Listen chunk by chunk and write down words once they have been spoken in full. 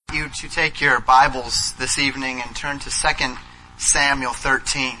you to take your Bibles this evening and turn to 2 Samuel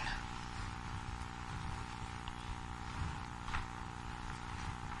 13.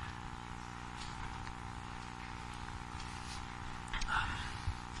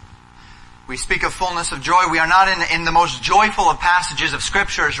 We speak of fullness of joy. We are not in the most joyful of passages of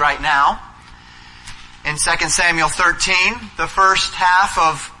Scriptures right now. In 2 Samuel 13, the first half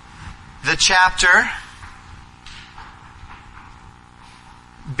of the chapter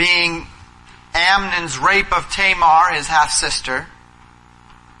being Amnon's rape of Tamar, his half-sister.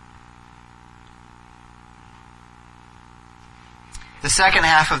 The second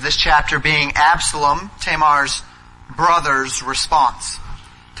half of this chapter being Absalom, Tamar's brother's response.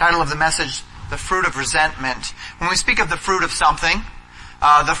 Title of the message, The Fruit of Resentment. When we speak of the fruit of something,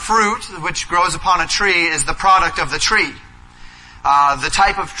 the fruit which grows upon a tree is the product of the tree. The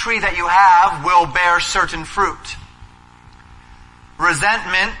type of tree that you have will bear certain fruit.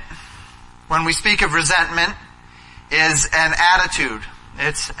 Resentment, when we speak of resentment, is an attitude.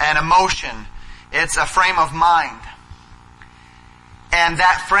 It's an emotion. It's a frame of mind. And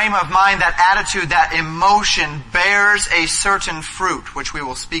that frame of mind, that attitude, that emotion bears a certain fruit, which we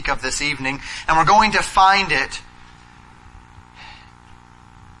will speak of this evening. And we're going to find it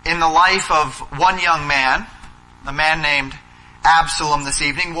in the life of one young man, a man named Absalom this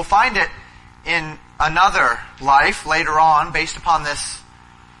evening. We'll find it in another life later on based upon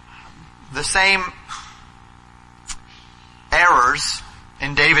the same errors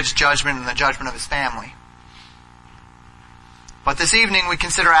in David's judgment and the judgment of his family. But this evening we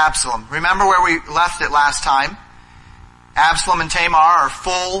consider Absalom. Remember where we left it last time. Absalom and Tamar are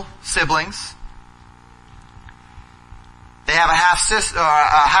full siblings. They have a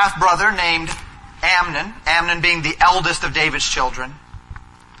half-brother named Amnon. Amnon being the eldest of David's children.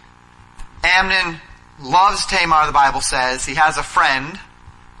 Amnon loves Tamar, the Bible says. He has a friend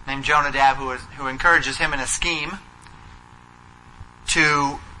named Jonadab who encourages him in a scheme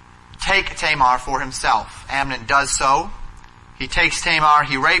to take Tamar for himself. Amnon does so. He takes Tamar,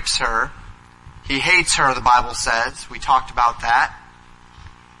 he rapes her. He hates her, the Bible says. We talked about that.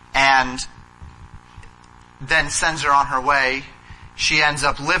 And then sends her on her way. She ends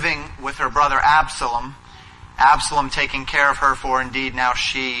up living with her brother Absalom. Absalom taking care of her, for indeed now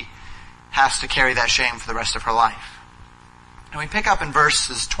she has to carry that shame for the rest of her life. And we pick up in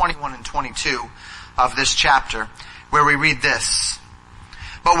verses 21 and 22 of this chapter, where we read this.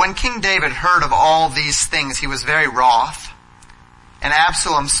 But when King David heard of all these things, he was very wroth. And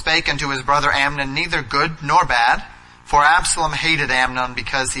Absalom spake unto his brother Amnon neither good nor bad, for Absalom hated Amnon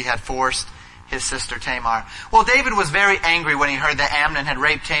because he had forced his sister Tamar. Well, David was very angry when he heard that Amnon had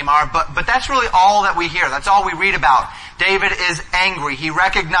raped Tamar, but that's really all that we hear. That's all we read about. David is angry. He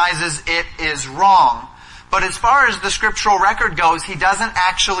recognizes it is wrong. But as far as the scriptural record goes, he doesn't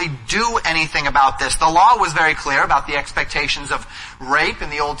actually do anything about this. The law was very clear about the expectations of rape in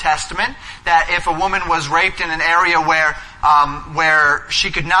the Old Testament, that if a woman was raped in an area where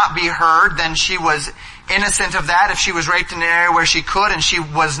she could not be heard, then she was innocent of that. If she was raped in an area where she could and she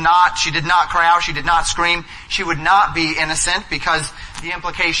did not cry out, she did not scream, she would not be innocent because the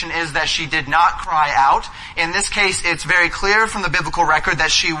implication is that she did not cry out. In this case, it's very clear from the biblical record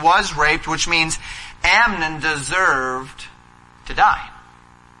that she was raped, which means Amnon deserved to die.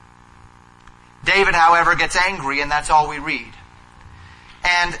 David, however, gets angry, and that's all we read.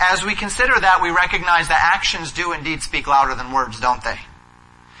 And as we consider that, we recognize that actions do indeed speak louder than words, don't they?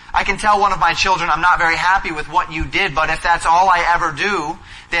 I can tell one of my children, I'm not very happy with what you did, but if that's all I ever do,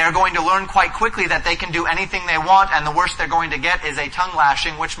 they are going to learn quite quickly that they can do anything they want, and the worst they're going to get is a tongue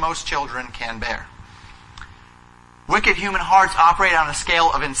lashing, which most children can bear. Wicked human hearts operate on a scale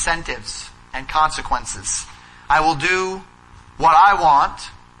of incentives and consequences. I will do what I want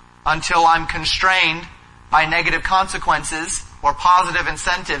until I'm constrained by negative consequences or positive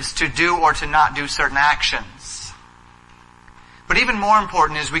incentives to do or to not do certain actions. But even more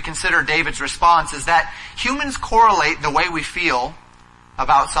important as we consider David's response is that humans correlate the way we feel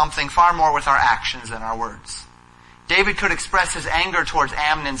about something far more with our actions than our words. David could express his anger towards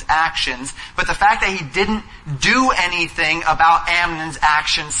Amnon's actions, but the fact that he didn't do anything about Amnon's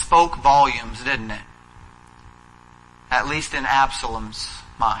actions spoke volumes, didn't it? At least in Absalom's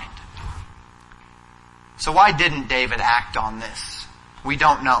mind. So why didn't David act on this? We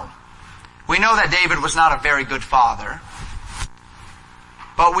don't know. We know that David was not a very good father.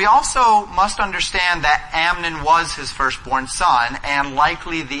 But we also must understand that Amnon was his firstborn son and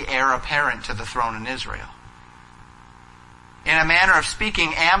likely the heir apparent to the throne in Israel. In a manner of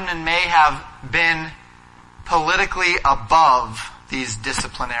speaking, Amnon may have been politically above these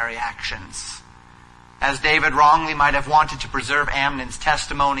disciplinary actions. as David wrongly might have wanted to preserve Amnon's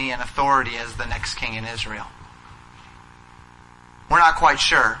testimony and authority as the next king in Israel. We're not quite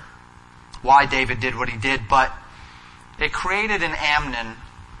sure why David did what he did, but it created in Amnon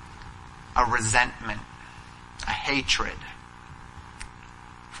a resentment, a hatred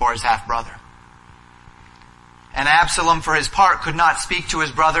for his half-brother. And Absalom, for his part, could not speak to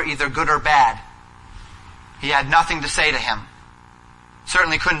his brother either good or bad. He had nothing to say to him.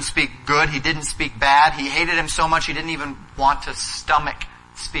 Certainly couldn't speak good. He didn't speak bad. He hated him so much he didn't even want to stomach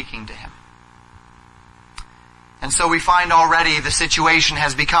speaking to him. And so we find already the situation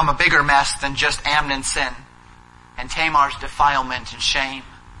has become a bigger mess than just Amnon's sin and Tamar's defilement and shame.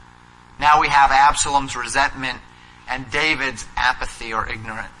 Now we have Absalom's resentment and David's apathy or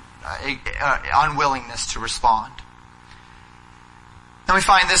unwillingness to respond. And we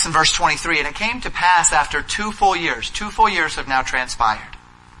find this in verse 23. And it came to pass after 2 full years have now transpired,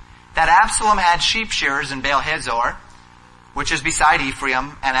 that Absalom had sheep shearers in Baal-Hazor, which is beside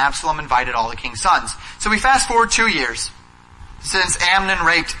Ephraim, and Absalom invited all the king's sons. So we fast forward 2 years since Amnon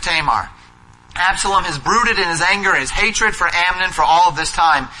raped Tamar. Absalom has brooded in his anger, his hatred for Amnon for all of this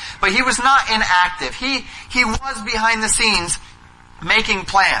time. But he was not inactive. He was behind the scenes making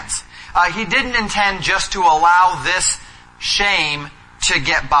plans. He didn't intend just to allow this shame to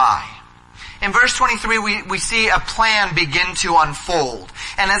get by. In verse 23, we see a plan begin to unfold.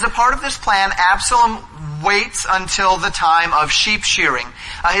 And as a part of this plan, Absalom waits until the time of sheep shearing.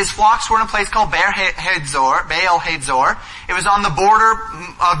 His flocks were in a place called Baal-Hazor. It was on the border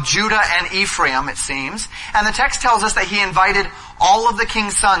of Judah and Ephraim, it seems. And the text tells us that he invited all of the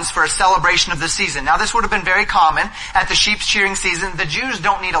king's sons for a celebration of the season. Now this would have been very common at the sheep shearing season. The Jews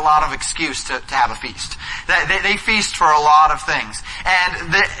don't need a lot of excuse to have a feast. They feast for a lot of things.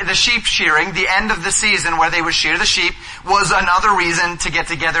 And the sheep shearing, the end of the season where they would shear the sheep, was another reason to get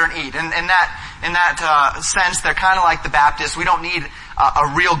together and eat. And in that sense, they're kind of like the Baptists. We don't need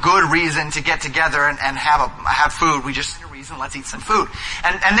a real good reason to get together and have food. We just need a reason, let's eat some food.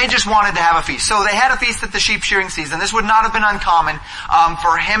 And they just wanted to have a feast. So they had a feast at the sheep shearing season. This would not have been uncommon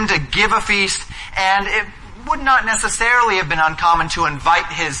for him to give a feast, and it would not necessarily have been uncommon to invite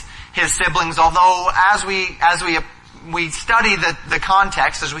his siblings, although as we study the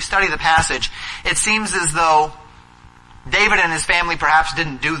context, as we study the passage, it seems as though David and his family perhaps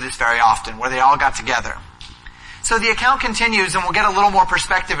didn't do this very often, where they all got together. So the account continues, and we'll get a little more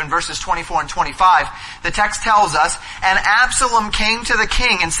perspective in verses 24 and 25. The text tells us, and Absalom came to the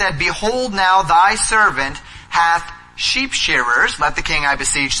king and said, Behold, now thy servant hath sheep shearers. Let the king, I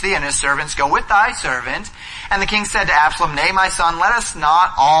beseech thee, and his servants go with thy servant. And the king said to Absalom, Nay, my son, let us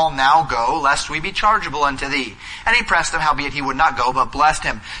not all now go, lest we be chargeable unto thee. And he pressed him, howbeit he would not go, but blessed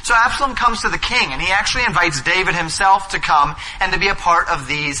him. So Absalom comes to the king, and he actually invites David himself to come and to be a part of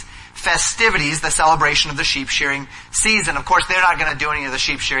these festivities, the celebration of the sheep shearing season. Of course, they're not going to do any of the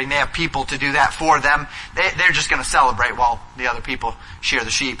sheep shearing. They have people to do that for them. They're just going to celebrate while the other people shear the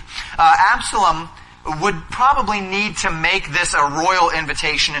sheep. Absalom would probably need to make this a royal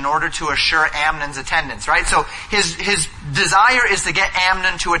invitation in order to assure Amnon's attendance, right? So his desire is to get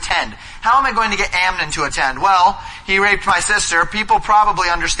Amnon to attend. How am I going to get Amnon to attend? Well, he raped my sister. People probably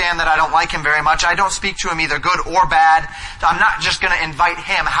understand that I don't like him very much. I don't speak to him either good or bad. So I'm not just going to invite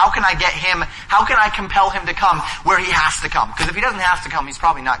him. How can I get him? How can I compel him to come where he has to come? Because if he doesn't have to come, he's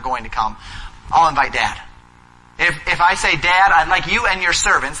probably not going to come. I'll invite Dad. If I say, Dad, I'd like you and your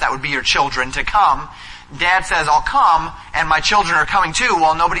servants, that would be your children, to come. Dad says, I'll come, and my children are coming too.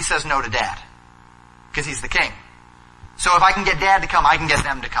 Well, nobody says no to Dad, because he's the king. So if I can get Dad to come, I can get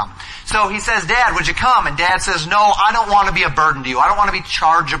them to come. So he says, Dad, would you come? And Dad says, no, I don't want to be a burden to you. I don't want to be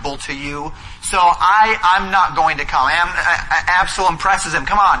chargeable to you. So I'm not going to come. Absalom presses him,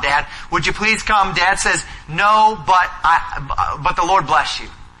 come on, Dad, would you please come? Dad says, no, but the Lord bless you.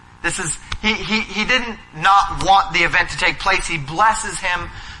 He didn't not want the event to take place. He blesses him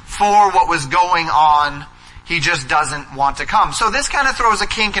for what was going on. He just doesn't want to come. So this kind of throws a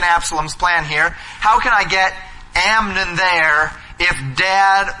kink in Absalom's plan here. How can I get Amnon there if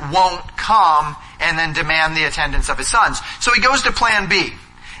Dad won't come and then demand the attendance of his sons? So he goes to plan B.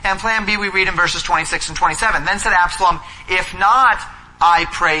 And plan B we read in verses 26 and 27. Then said Absalom, If not, I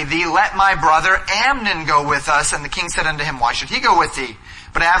pray thee, let my brother Amnon go with us. And the king said unto him, Why should he go with thee?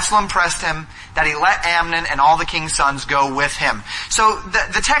 But Absalom pressed him that he let Amnon and all the king's sons go with him. So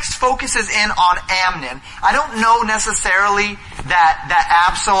the text focuses in on Amnon. I don't know necessarily that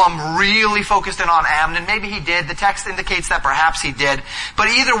Absalom really focused in on Amnon. Maybe he did. The text indicates that perhaps he did. But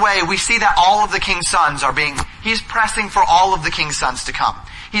either way, we see that all of the king's sons he's pressing for all of the king's sons to come.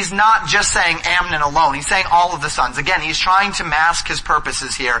 He's not just saying Amnon alone. He's saying all of the sons. Again, he's trying to mask his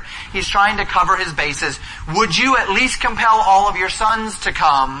purposes here. He's trying to cover his bases. Would you at least compel all of your sons to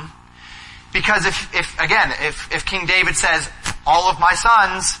come? Because if King David says, all of my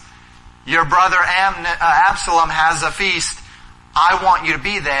sons, your brother Absalom has a feast, I want you to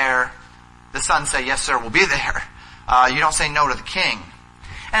be there. The sons say, yes sir, we'll be there. You don't say no to the king.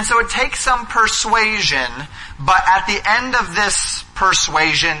 And so it takes some persuasion, but at the end of this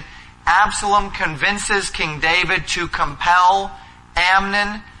persuasion, Absalom convinces King David to compel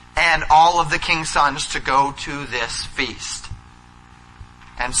Amnon and all of the king's sons to go to this feast.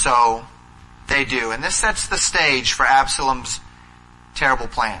 And so they do. And this sets the stage for Absalom's terrible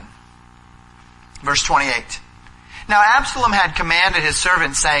plan. Verse 28. Now Absalom had commanded his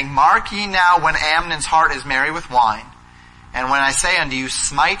servants, saying, mark ye now when Amnon's heart is merry with wine. And when I say unto you,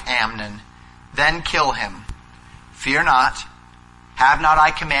 smite Amnon, then kill him. Fear not. Have not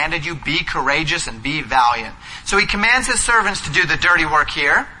I commanded you? Be courageous and be valiant. So he commands his servants to do the dirty work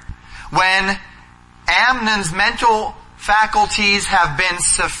here. When Amnon's mental faculties have been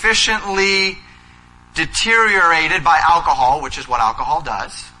sufficiently deteriorated by alcohol, which is what alcohol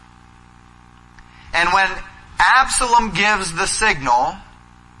does. And when Absalom gives the signal,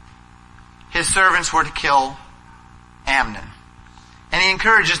 his servants were to kill Amnon. And he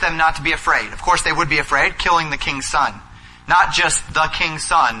encourages them not to be afraid. Of course they would be afraid, killing the king's son. Not just the king's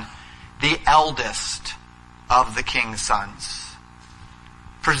son, the eldest of the king's sons.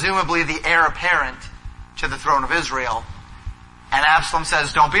 Presumably the heir apparent to the throne of Israel. And Absalom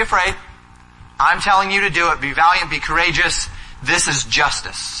says, don't be afraid. I'm telling you to do it. Be valiant, be courageous. This is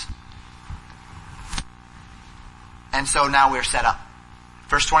justice. And so now we're set up.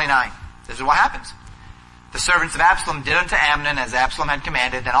 Verse 29. This is what happens. The servants of Absalom did unto Amnon as Absalom had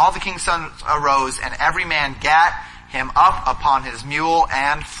commanded. Then all the king's sons arose, and every man gat him up upon his mule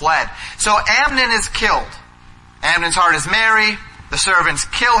and fled. So Amnon is killed. Amnon's heart is merry. The servants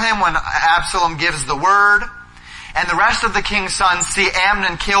kill him when Absalom gives the word. And the rest of the king's sons see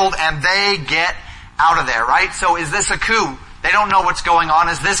Amnon killed and they get out of there, right? So is this a coup? They don't know what's going on.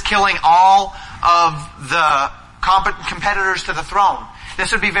 Is this killing all of the competitors to the throne?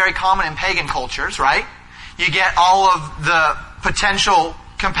 This would be very common in pagan cultures, right? You get all of the potential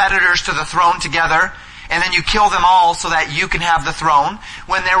competitors to the throne together, and then you kill them all so that you can have the throne.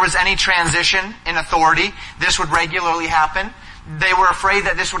 When there was any transition in authority, this would regularly happen. They were afraid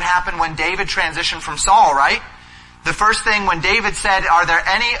that this would happen when David transitioned from Saul, right? The first thing when David said, are there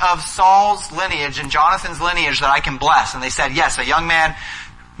any of Saul's lineage and Jonathan's lineage that I can bless? And they said, yes, a young man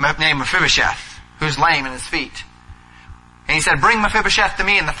named Mephibosheth, who's lame in his feet. And he said, bring Mephibosheth to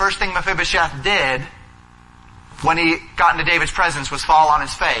me. And the first thing Mephibosheth did when he got into David's presence was fall on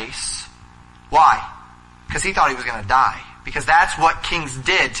his face. Why? Because he thought he was going to die. Because that's what kings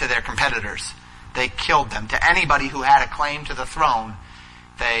did to their competitors. They killed them. To anybody who had a claim to the throne,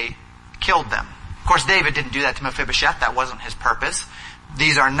 they killed them. Of course, David didn't do that to Mephibosheth. That wasn't his purpose.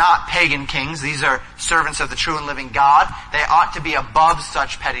 These are not pagan kings. These are servants of the true and living God. They ought to be above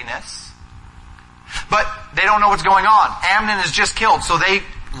such pettiness. But they don't know what's going on. Amnon is just killed, so they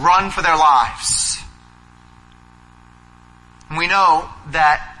run for their lives. And we know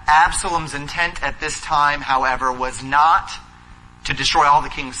that Absalom's intent at this time, however, was not to destroy all the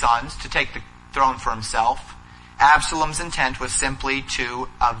king's sons, to take the throne for himself. Absalom's intent was simply to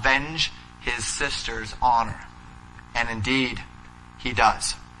avenge his sister's honor. And indeed, he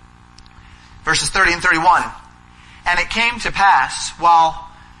does. Verses 30 and 31. And it came to pass, while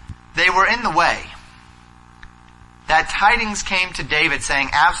they were in the way, that tidings came to David, saying,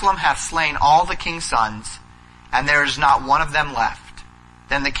 Absalom hath slain all the king's sons, and there is not one of them left.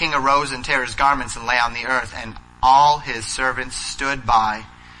 Then the king arose and tare his garments and lay on the earth, and all his servants stood by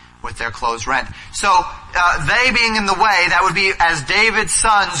with their clothes rent. So, they being in the way, that would be as David's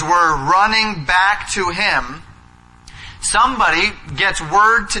sons were running back to him, somebody gets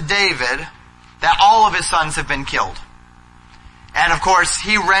word to David that all of his sons have been killed. And of course,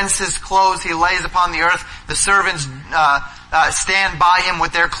 he rents his clothes, he lays upon the earth, the servants stand by him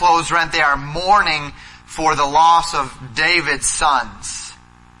with their clothes rent. They are mourning for the loss of David's sons.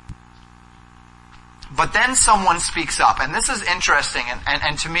 But then someone speaks up, and this is interesting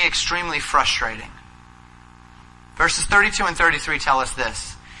and to me extremely frustrating. Verses 32 and 33 tell us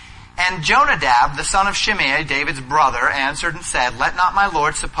this. And Jonadab, the son of Shimei, David's brother, answered and said, Let not my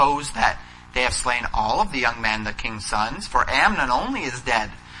lord suppose that they have slain all of the young men, the king's sons, for Amnon only is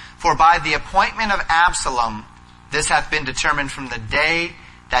dead. For by the appointment of Absalom, this hath been determined from the day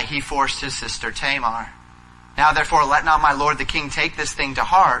that he forced his sister Tamar. Now therefore let not my lord the king take this thing to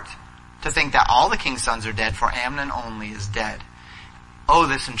heart, to think that all the king's sons are dead, for Amnon only is dead. Oh,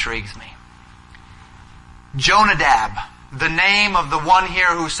 this intrigues me. Jonadab, the name of the one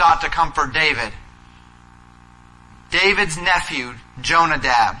here who sought to comfort David. David's nephew,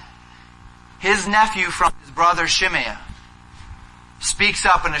 Jonadab. His nephew from his brother Shimea speaks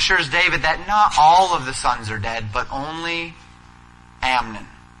up and assures David that not all of the sons are dead, but only Amnon.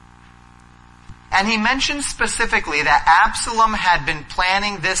 And he mentions specifically that Absalom had been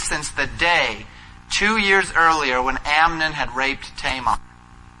planning this since the day 2 years earlier when Amnon had raped Tamar.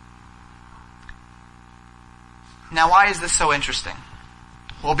 Now, why is this so interesting?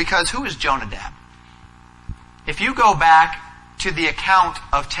 Well, because who is Jonadab? If you go back to the account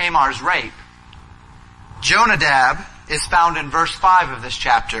of Tamar's rape, Jonadab is found in verse 5 of this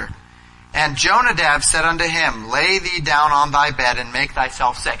chapter. And Jonadab said unto him, Lay thee down on thy bed and make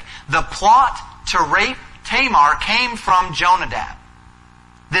thyself sick. The plot to rape Tamar came from Jonadab,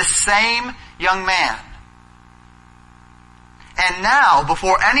 this same young man. And now,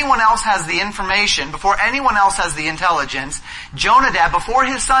 before anyone else has the information, before anyone else has the intelligence, Jonadab, before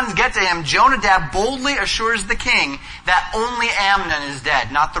his sons get to him, Jonadab boldly assures the king that only Amnon is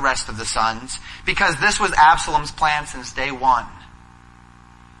dead, not the rest of the sons, because this was Absalom's plan since day one.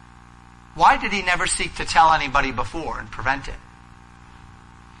 Why did he never seek to tell anybody before and prevent it?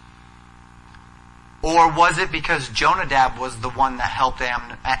 Or was it because Jonadab was the one that helped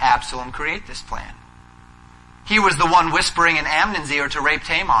Absalom create this plan? He was the one whispering in Amnon's ear to rape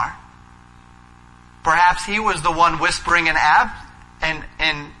Tamar. Perhaps he was the one whispering in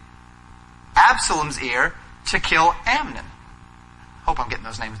Absalom's ear to kill Amnon. Hope I'm getting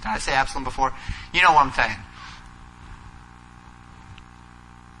those names. Did I say Absalom before? You know what I'm saying.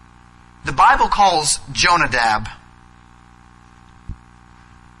 The Bible calls Jonadab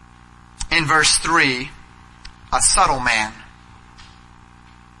in verse 3 a subtle man.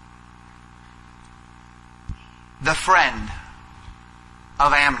 The friend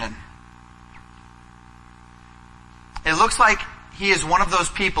of Amnon. It looks like he is one of those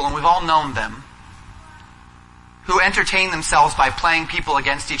people, and we've all known them, who entertain themselves by playing people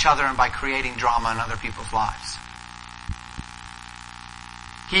against each other and by creating drama in other people's lives.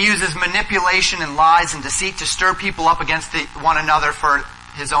 He uses manipulation and lies and deceit to stir people up against one another for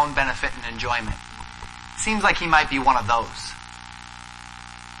his own benefit and enjoyment. Seems like he might be one of those.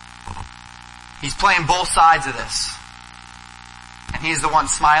 He's playing both sides of this. And he's the one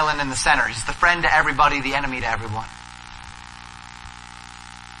smiling in the center. He's the friend to everybody, the enemy to everyone.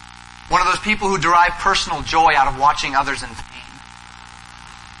 One of those people who derive personal joy out of watching others in pain.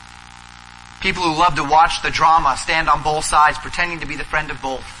 People who love to watch the drama, stand on both sides, pretending to be the friend of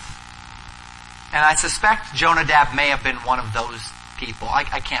both. And I suspect Jonadab may have been one of those people. I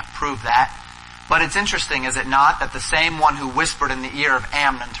can't prove that. But it's interesting, is it not, that the same one who whispered in the ear of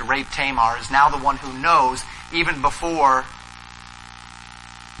Amnon to rape Tamar is now the one who knows, even before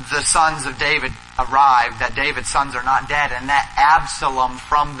the sons of David arrived, that David's sons are not dead, and that Absalom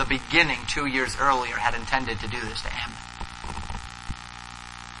from the beginning 2 years earlier had intended to do this to Amnon.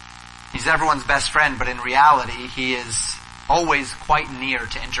 He's everyone's best friend, but in reality he is always quite near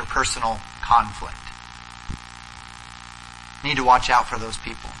to interpersonal conflict. Need to watch out for those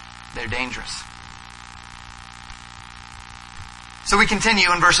people. They're dangerous. So we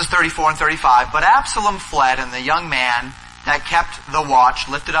continue in verses 34 and 35. But Absalom fled, and the young man that kept the watch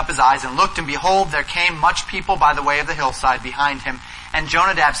lifted up his eyes and looked, and behold, there came much people by the way of the hillside behind him. And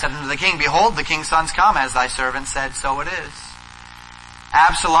Jonadab said unto the king, Behold, the king's sons come, as thy servant said, so it is.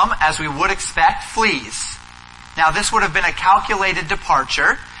 Absalom, as we would expect, flees. Now this would have been a calculated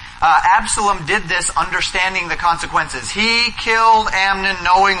departure. Absalom did this understanding the consequences. He killed Amnon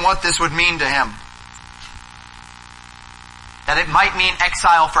knowing what this would mean to him. That it might mean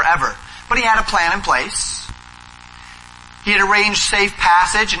exile forever. But he had a plan in place. He had arranged safe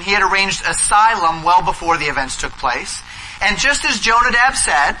passage, and he had arranged asylum well before the events took place. And just as Jonadab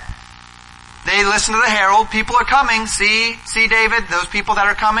said, they listened to the herald, people are coming, see David, those people that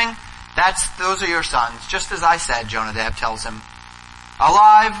are coming, those are your sons. Just as I said, Jonadab tells him.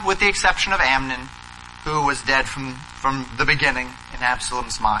 Alive, with the exception of Amnon, who was dead from the beginning in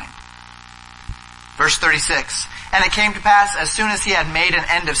Absalom's mind. Verse 36. And it came to pass, as soon as he had made an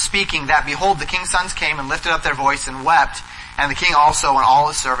end of speaking, that behold, the king's sons came and lifted up their voice and wept. And the king also and all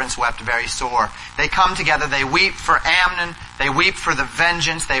his servants wept very sore. They come together, they weep for Amnon, they weep for the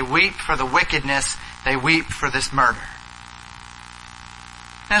vengeance, they weep for the wickedness, they weep for this murder.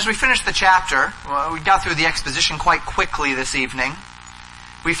 And as we finish the chapter, we got through the exposition quite quickly this evening.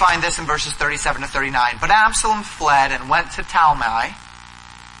 We find this in verses 37 to 39. But Absalom fled and went to Talmai,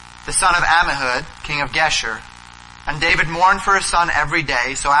 the son of Ammihud, king of Geshur. And David mourned for his son every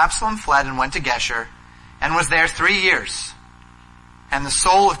day. So Absalom fled and went to Geshur, and was there 3 years. And the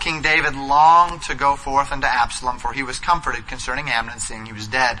soul of King David longed to go forth unto Absalom, for he was comforted concerning Amnon, seeing he was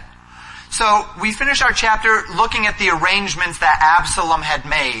dead. So we finish our chapter looking at the arrangements that Absalom had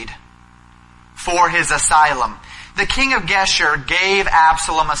made for his asylum. The king of Geshur gave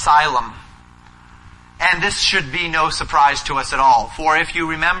Absalom asylum. And this should be no surprise to us at all. For if you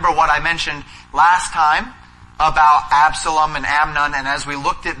remember what I mentioned last time about Absalom and Amnon, and as we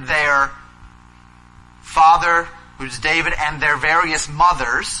looked at their father, who's David, and their various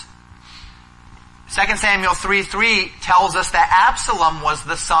mothers, 2 Samuel 3:3 tells us that Absalom was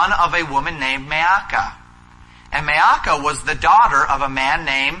the son of a woman named Maacah. And Maacah was the daughter of a man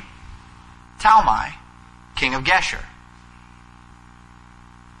named Talmai, king of Geshur.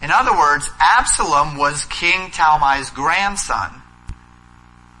 In other words, Absalom was King Talmai's grandson.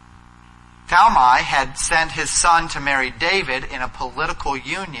 Talmai had sent his son to marry David in a political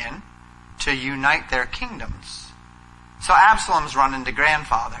union to unite their kingdoms. So Absalom's running to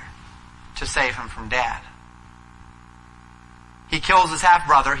grandfather to save him from dad. He kills his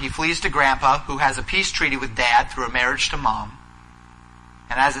half-brother. He flees to grandpa, who has a peace treaty with dad through a marriage to mom.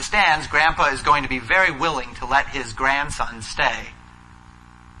 And as it stands, grandpa is going to be very willing to let his grandson stay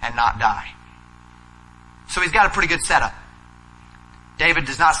and not die. So he's got a pretty good setup. David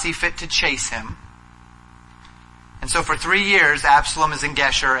does not see fit to chase him. And so for 3 years, Absalom is in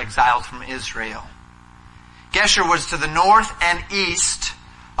Geshur, exiled from Israel. Geshur was to the north and east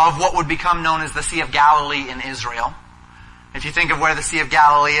of what would become known as the Sea of Galilee in Israel. If you think of where the Sea of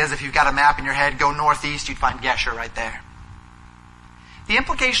Galilee is, if you've got a map in your head, go northeast, you'd find Geshur right there. The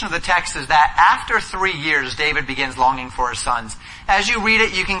implication of the text is that after 3 years, David begins longing for his sons. As you read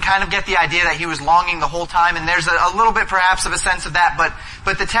it, you can kind of get the idea that he was longing the whole time, and there's a little bit perhaps of a sense of that,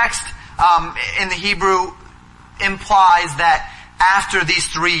 but the text in the Hebrew implies that after these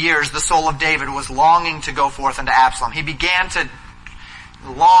 3 years, the soul of David was longing to go forth unto Absalom. He began to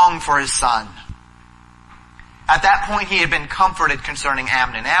long for his son. At that point, he had been comforted concerning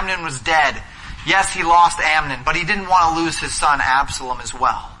Amnon. Amnon was dead. Yes, he lost Amnon, but he didn't want to lose his son Absalom as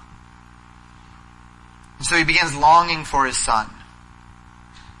well. And so he begins longing for his son.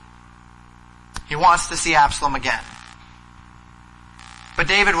 He wants to see Absalom again. But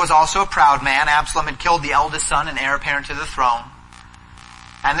David was also a proud man. Absalom had killed the eldest son and heir apparent to the throne.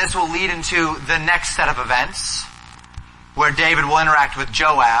 And this will lead into the next set of events, where David will interact with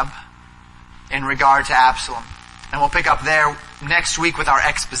Joab in regard to Absalom. And we'll pick up there next week with our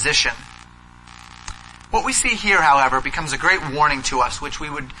exposition. What we see here, however, becomes a great warning to us, which we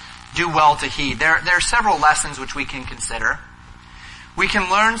would do well to heed. There are several lessons which we can consider. We can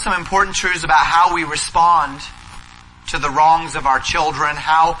learn some important truths about how we respond to the wrongs of our children,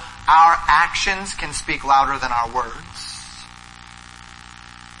 how our actions can speak louder than our words.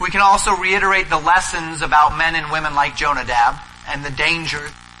 We can also reiterate the lessons about men and women like Jonadab and the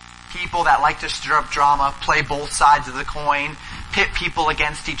danger, people that like to stir up drama, play both sides of the coin, pit people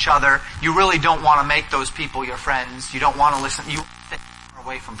against each other. You really don't want to make those people your friends. You don't want to listen. You stay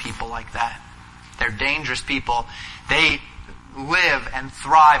away from people like that. They're dangerous people. They live and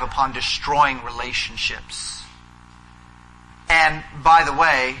thrive upon destroying relationships. And by the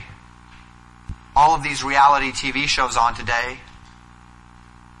way, all of these reality TV shows on today,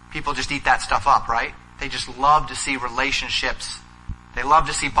 people just eat that stuff up, right? They just love to see relationships. They love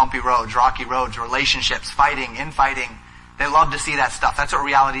to see bumpy roads, rocky roads, relationships, fighting, infighting. They love to see that stuff. That's what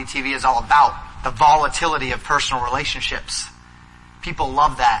reality TV is all about. The volatility of personal relationships. People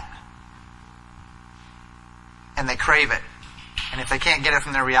love that. And they crave it. And if they can't get it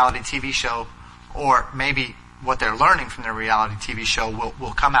from their reality TV show, or maybe what they're learning from their reality TV show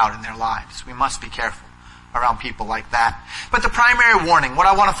will come out in their lives. We must be careful around people like that. But the primary warning, what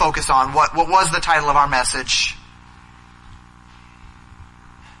I want to focus on, what was the title of our message?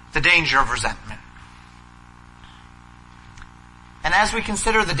 The danger of resentment. And as we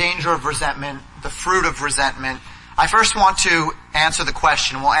consider the danger of resentment, the fruit of resentment, I first want to answer the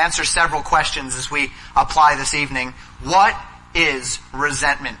question. We'll answer several questions as we apply this evening. What is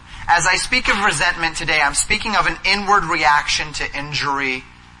resentment? As I speak of resentment today, I'm speaking of an inward reaction to injury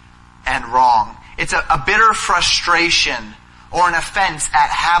and wrong. It's a bitter frustration or an offense at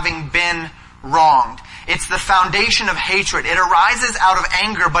having been wronged. It's the foundation of hatred. It arises out of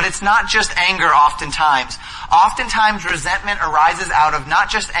anger, but it's not just anger oftentimes. Oftentimes resentment arises out of not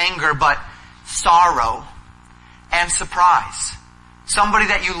just anger, but sorrow and surprise. Somebody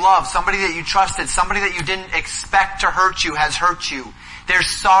that you love, somebody that you trusted, somebody that you didn't expect to hurt you has hurt you.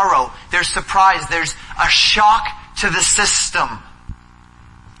 There's sorrow, there's surprise, there's a shock to the system.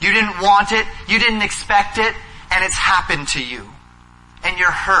 You didn't want it, you didn't expect it, and it's happened to you. And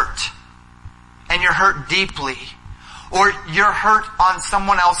you're hurt. And you're hurt deeply. Or you're hurt on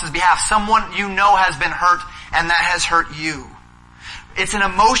someone else's behalf. Someone you know has been hurt and that has hurt you. It's an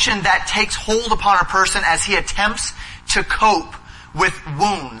emotion that takes hold upon a person as he attempts to cope with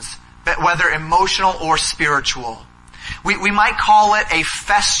wounds, whether emotional or spiritual. We might call it a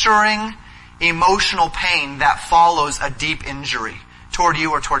festering emotional pain that follows a deep injury toward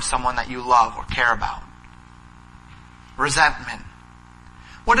you or toward someone that you love or care about. Resentment.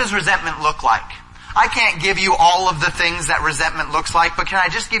 What does resentment look like? I can't give you all of the things that resentment looks like, but can I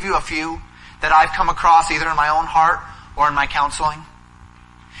just give you a few that I've come across either in my own heart or in my counseling?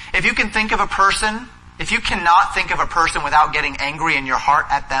 If you can think of a person, if you cannot think of a person without getting angry in your heart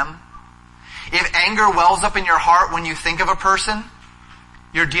at them, if anger wells up in your heart when you think of a person,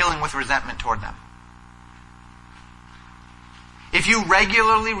 you're dealing with resentment toward them. If you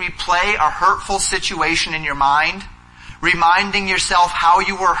regularly replay a hurtful situation in your mind, reminding yourself how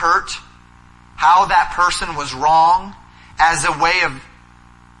you were hurt, how that person was wrong, as a way of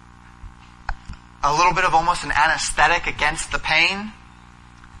a little bit of almost an anesthetic against the pain,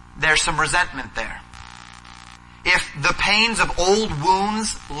 there's some resentment there. If the pains of old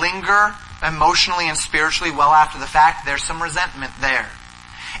wounds linger emotionally and spiritually well after the fact, there's some resentment there.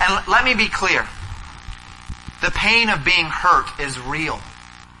 And let me be clear. The pain of being hurt is real.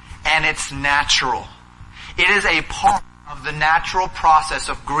 And it's natural. It is a part of the natural process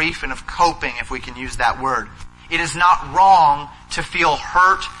of grief and of coping, if we can use that word. It is not wrong to feel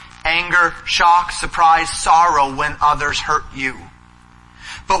hurt, anger, shock, surprise, sorrow when others hurt you.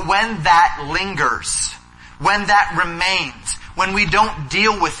 But when that lingers, when that remains, when we don't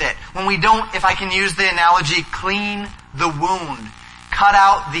deal with it, when we don't, if I can use the analogy, clean the wound, cut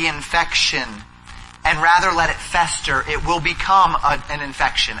out the infection, and rather let it fester, it will become an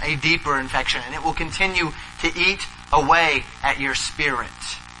infection, a deeper infection, and it will continue to eat away at your spirit.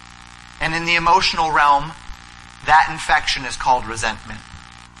 And in the emotional realm, that infection is called resentment.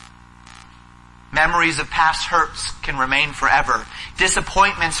 Memories of past hurts can remain forever.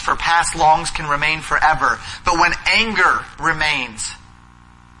 Disappointments for past longs can remain forever. But when anger remains,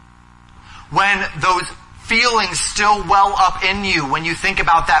 when those feelings still well up in you when you think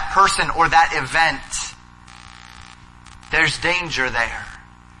about that person or that event, there's danger there.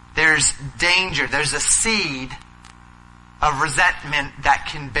 There's danger. There's a seed of resentment that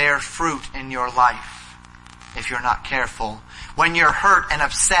can bear fruit in your life if you're not careful. When you're hurt and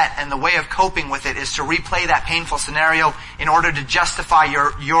upset, and the way of coping with it is to replay that painful scenario in order to justify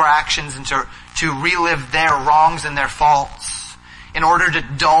your actions and to relive their wrongs and their faults, in order to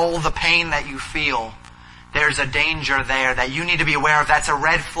dull the pain that you feel, there's a danger there that you need to be aware of. That's a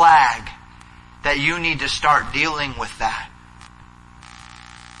red flag that you need to start dealing with that.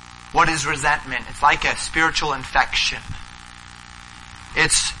 What is resentment? It's like a spiritual infection.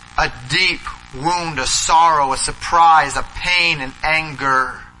 It's a deep wound, a sorrow, a surprise, a pain, an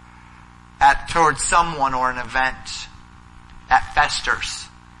anger towards someone or an event that festers,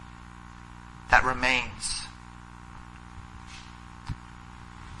 that remains.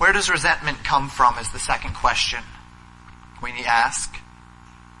 Where does resentment come from is the second question we need to ask.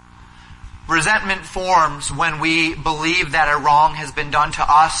 Resentment forms when we believe that a wrong has been done to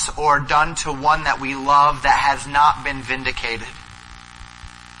us or done to one that we love that has not been vindicated.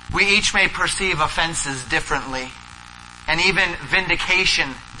 We each may perceive offenses differently, and even vindication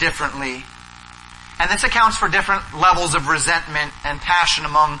differently. And this accounts for different levels of resentment and passion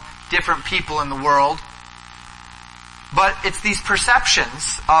among different people in the world. But it's these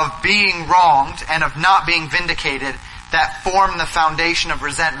perceptions of being wronged and of not being vindicated that form the foundation of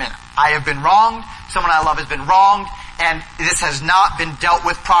resentment. I have been wronged, someone I love has been wronged, and this has not been dealt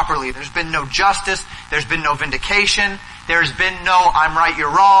with properly. There's been no justice, there's been no vindication, there's been no I'm right,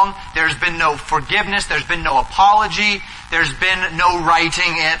 you're wrong, there's been no forgiveness, there's been no apology, there's been no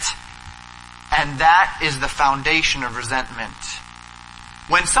righting it. And that is the foundation of resentment.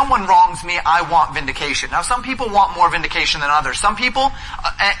 When someone wrongs me, I want vindication. Now some people want more vindication than others. Some people,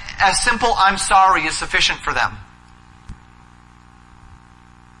 a simple I'm sorry is sufficient for them.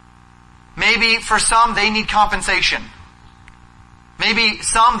 Maybe for some they need compensation. Maybe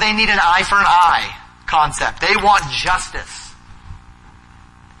some they need an eye for an eye concept. They want justice.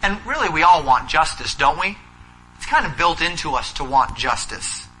 And really we all want justice, don't we? It's kind of built into us to want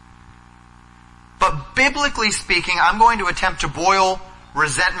justice. But biblically speaking, I'm going to attempt to boil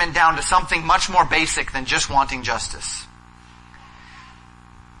resentment down to something much more basic than just wanting justice.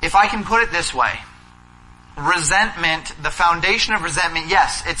 If I can put it this way, resentment, the foundation of resentment,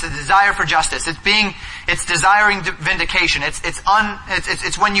 yes, it's a desire for justice. It's desiring vindication.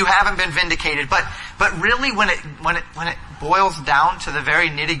 It's when you haven't been vindicated. But really when it boils down to the very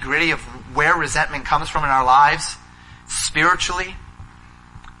nitty-gritty of where resentment comes from in our lives, spiritually,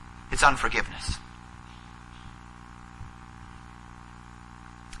 it's unforgiveness.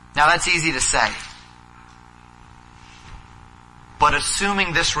 Now that's easy to say. But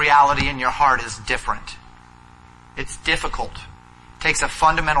assuming this reality in your heart is different, it's difficult. It takes a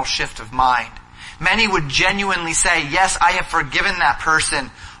fundamental shift of mind. Many would genuinely say, yes, I have forgiven that person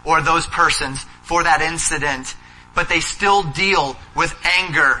or those persons for that incident, but they still deal with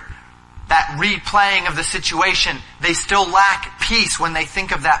anger, that replaying of the situation. They still lack peace when they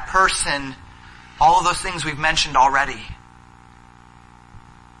think of that person. All of those things we've mentioned already.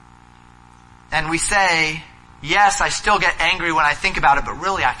 And we say, yes, I still get angry when I think about it, but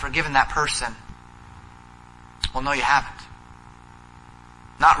really I've forgiven that person. Well, no, you haven't.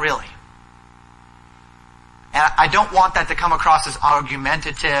 Not really. And I don't want that to come across as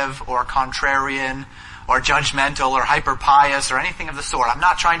argumentative or contrarian or judgmental or hyper-pious or anything of the sort. I'm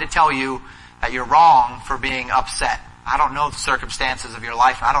not trying to tell you that you're wrong for being upset. I don't know the circumstances of your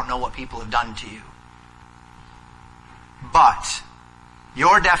life. I don't know what people have done to you. But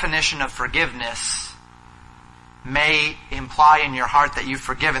your definition of forgiveness may imply in your heart that you've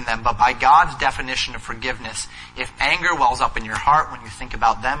forgiven them, but by God's definition of forgiveness, if anger wells up in your heart when you think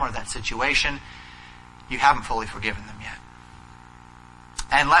about them or that situation, you haven't fully forgiven them yet.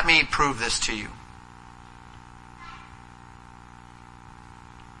 And let me prove this to you.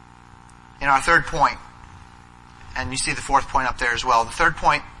 In our third point, and you see the fourth point up there as well, the third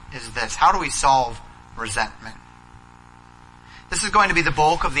point is this: how do we solve resentment? This is going to be the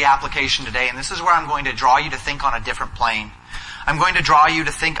bulk of the application today, and this is where I'm going to draw you to think on a different plane. I'm going to draw you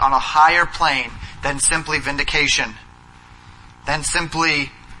to think on a higher plane than simply vindication, than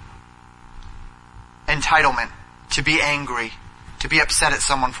simply entitlement, to be angry, to be upset at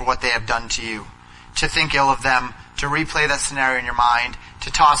someone for what they have done to you, to think ill of them, to replay that scenario in your mind,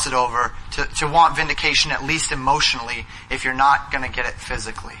 to toss it over, to want vindication at least emotionally if you're not going to get it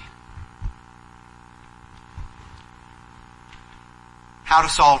physically. How to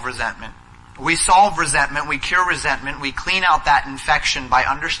solve resentment. We solve resentment, we cure resentment, we clean out that infection by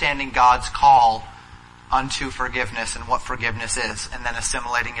understanding God's call unto forgiveness and what forgiveness is, and then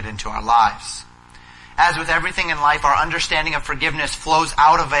assimilating it into our lives. As with everything in life, our understanding of forgiveness flows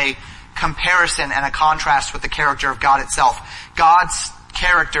out of a comparison and a contrast with the character of God itself. God's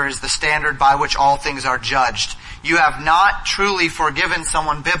character is the standard by which all things are judged. You have not truly forgiven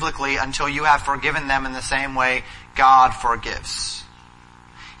someone biblically until you have forgiven them in the same way God forgives.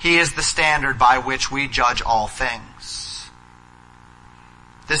 He is the standard by which we judge all things.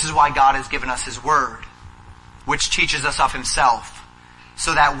 This is why God has given us His Word, which teaches us of Himself,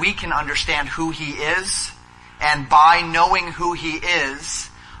 so that we can understand who He is, and by knowing who He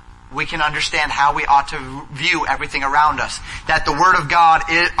is, we can understand how we ought to view everything around us. That the Word of God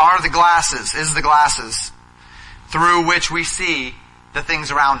is the glasses through which we see the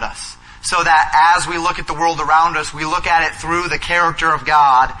things around us. So that as we look at the world around us, we look at it through the character of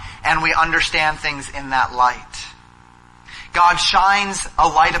God, and we understand things in that light. God shines a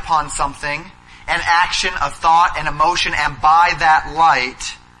light upon something, an action, a thought, an emotion, and by that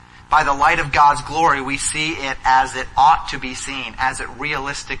light, by the light of God's glory, we see it as it ought to be seen, as it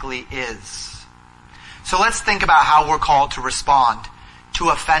realistically is. So let's think about how we're called to respond to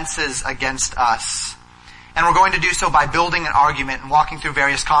offenses against us. And we're going to do so by building an argument and walking through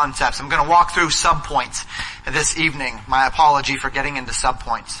various concepts. I'm going to walk through subpoints this evening. My apology for getting into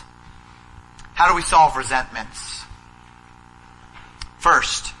subpoints. How do we solve resentments?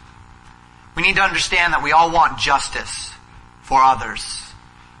 First, we need to understand that we all want justice for others,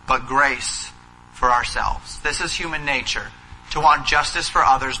 but grace for ourselves. This is human nature, to want justice for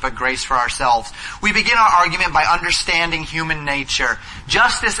others, but grace for ourselves. We begin our argument by understanding human nature.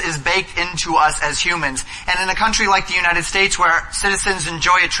 Justice is baked into us as humans. And in a country like the United States, where citizens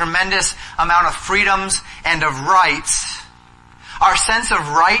enjoy a tremendous amount of freedoms and of rights, our sense of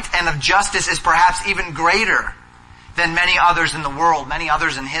right and of justice is perhaps even greater than many others in the world, many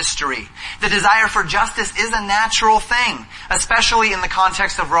others in history. The desire for justice is a natural thing, especially in the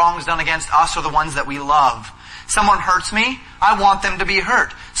context of wrongs done against us or the ones that we love. Someone hurts me, I want them to be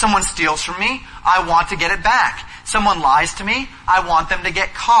hurt. Someone steals from me, I want to get it back. Someone lies to me, I want them to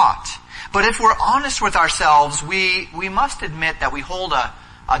get caught. But if we're honest with ourselves, we must admit that we hold a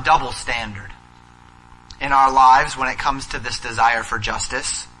double standard in our lives when it comes to this desire for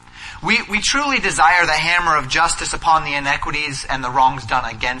justice. We truly desire the hammer of justice upon the inequities and the wrongs done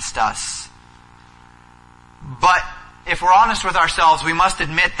against us. But if we're honest with ourselves, we must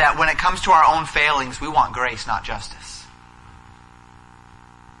admit that when it comes to our own failings, we want grace, not justice.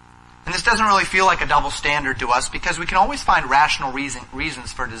 And this doesn't really feel like a double standard to us because we can always find rational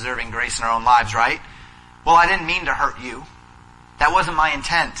reasons for deserving grace in our own lives, right? Well, I didn't mean to hurt you. That wasn't my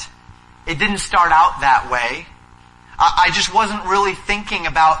intent. It didn't start out that way. I just wasn't really thinking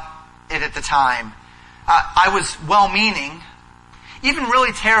about it at the time. I was well-meaning. Even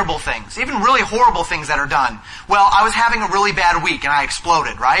really terrible things, even really horrible things that are done. Well, I was having a really bad week and I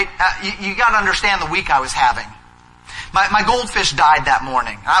exploded, right? You gotta understand the week I was having. My goldfish died that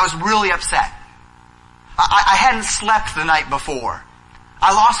morning. I was really upset. I hadn't slept the night before.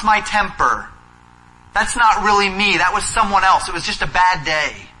 I lost my temper. That's not really me. That was someone else. It was just a bad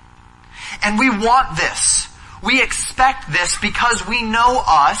day. And we want this. We expect this because we know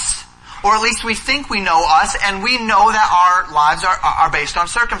us, or at least we think we know us, and we know that our lives are based on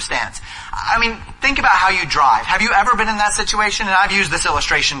circumstance. I mean, think about how you drive. Have you ever been in that situation? And I've used this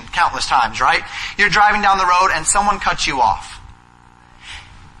illustration countless times, right? You're driving down the road and someone cuts you off.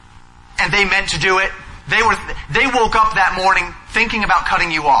 And they meant to do it. They woke up that morning thinking about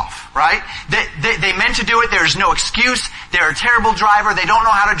cutting you off, right? They meant to do it. There's no excuse. They're a terrible driver. They don't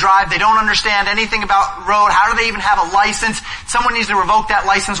know how to drive. They don't understand anything about road. How do they even have a license? Someone needs to revoke that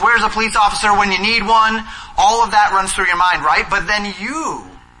license. Where's a police officer when you need one? All of that runs through your mind, right? But then you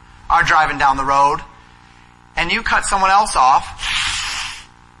are driving down the road and you cut someone else off.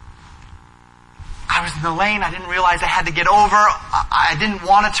 I was in the lane. I didn't realize I had to get over. I didn't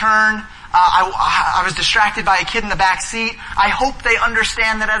want to turn. I was distracted by a kid in the back seat. I hope they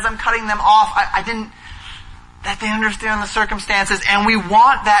understand that as I'm cutting them off, that they understand the circumstances, and we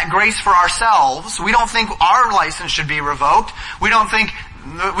want that grace for ourselves. We don't think our license should be revoked. We don't think,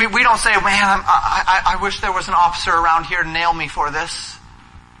 we don't say, man, I wish there was an officer around here to nail me for this.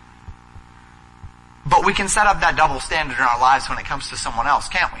 But we can set up that double standard in our lives when it comes to someone else,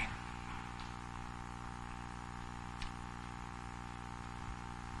 can't we?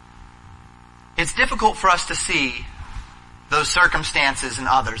 It's difficult for us to see those circumstances in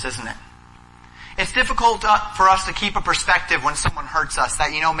others, isn't it? It's difficult for us to keep a perspective when someone hurts us that,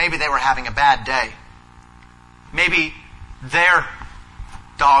 maybe they were having a bad day. Maybe their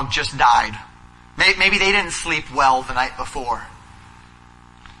dog just died. Maybe they didn't sleep well the night before.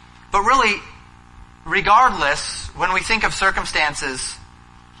 But really, regardless, when we think of circumstances,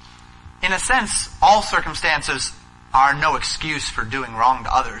 in a sense, all circumstances are no excuse for doing wrong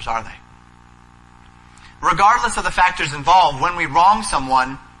to others, are they? Regardless of the factors involved, when we wrong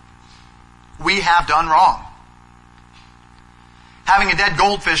someone, we have done wrong. Having a dead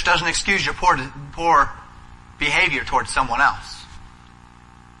goldfish doesn't excuse your poor behavior towards someone else.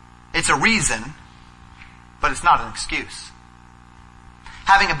 It's a reason, but it's not an excuse.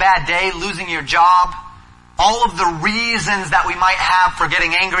 Having a bad day, losing your job, all of the reasons that we might have for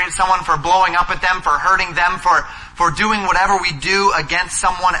getting angry at someone, for blowing up at them, for hurting them, for doing whatever we do against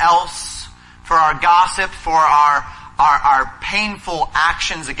someone else, for our gossip, for our painful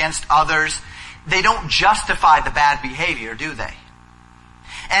actions against others, they don't justify the bad behavior, do they?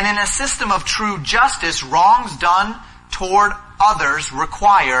 And in a system of true justice, wrongs done toward others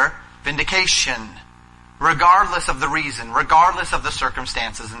require vindication, regardless of the reason, regardless of the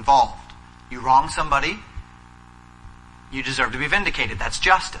circumstances involved. You wrong somebody, you deserve to be vindicated. That's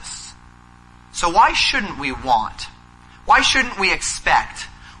justice. So why shouldn't we want? Why shouldn't we expect?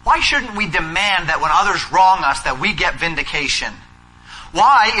 Why shouldn't we demand that when others wrong us that we get vindication?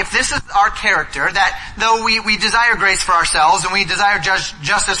 Why, if this is our character, that though we desire grace for ourselves and we desire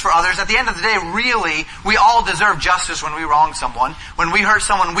justice for others, at the end of the day, really, we all deserve justice when we wrong someone. When we hurt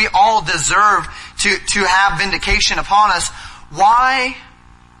someone, we all deserve to have vindication upon us. Why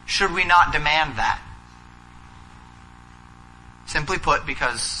should we not demand that? Simply put,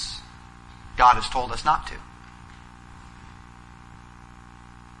 because God has told us not to.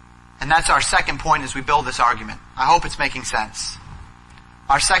 And that's our second point as we build this argument. I hope it's making sense.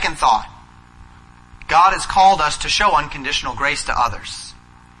 Our second thought. God has called us to show unconditional grace to others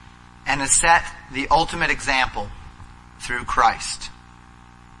and has set the ultimate example through Christ.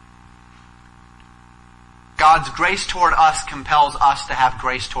 God's grace toward us compels us to have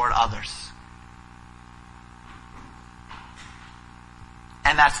grace toward others.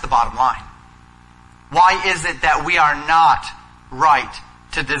 And that's the bottom line. Why is it that we are not right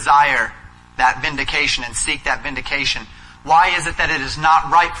to desire that vindication and seek that vindication? Why is it that it is not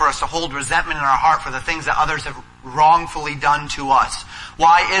right for us to hold resentment in our heart for the things that others have wrongfully done to us?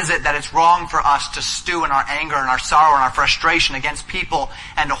 Why is it that it's wrong for us to stew in our anger and our sorrow and our frustration against people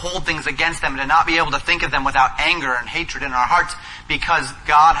and to hold things against them and to not be able to think of them without anger and hatred in our hearts? Because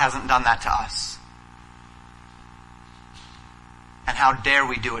God hasn't done that to us. And how dare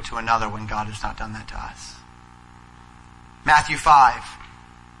we do it to another when God has not done that to us? Matthew 5.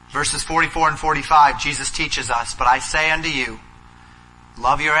 Verses 44 and 45, Jesus teaches us, "But I say unto you,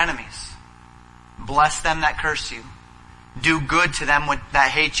 love your enemies, bless them that curse you. Do good to them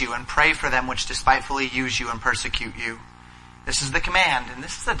that hate you, and pray for them which despitefully use you and persecute you. This is the command, and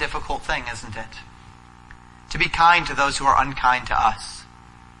this is a difficult thing, isn't it? To be kind to those who are unkind to us.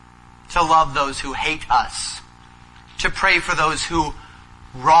 To love those who hate us. To pray for those who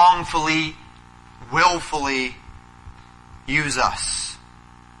wrongfully, willfully use us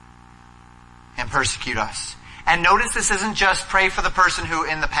and persecute us. And notice this isn't just pray for the person who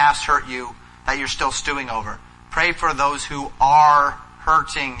in the past hurt you that you're still stewing over. Pray for those who are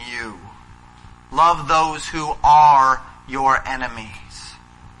hurting you. Love those who are your enemies.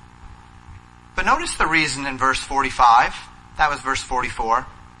 But notice the reason in verse 45. That was verse 44.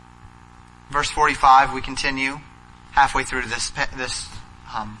 Verse 45, we continue halfway through this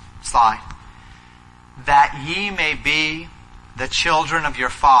slide. That ye may be the children of your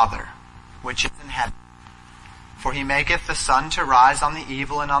Father, which is in heaven. For he maketh the sun to rise on the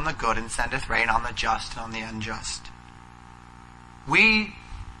evil and on the good, and sendeth rain on the just and on the unjust. We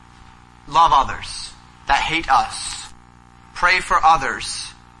love others that hate us. Pray for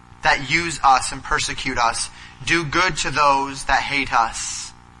others that use us and persecute us. Do good to those that hate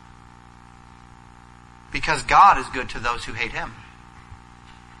us. Because God is good to those who hate Him.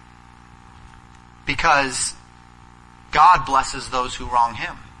 Because God blesses those who wrong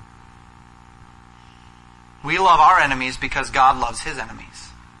Him. We love our enemies because God loves His enemies.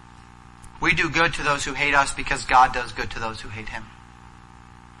 We do good to those who hate us because God does good to those who hate Him.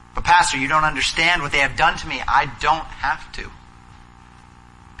 But Pastor, you don't understand what they have done to me. I don't have to.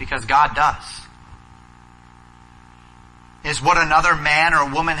 Because God does. Is what another man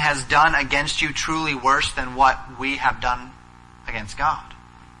or woman has done against you truly worse than what we have done against God?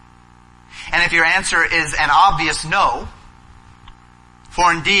 And if your answer is an obvious no,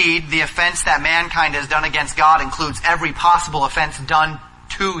 for indeed the offense that mankind has done against God includes every possible offense done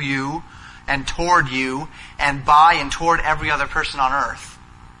to you and toward you and by and toward every other person on earth,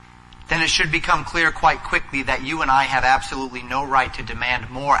 then it should become clear quite quickly that you and I have absolutely no right to demand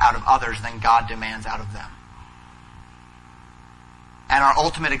more out of others than God demands out of them. And our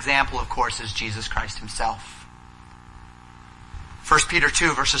ultimate example, of course, is Jesus Christ Himself. 1 Peter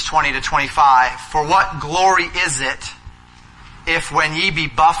 2, verses 20 to 25. For what glory is it if when ye be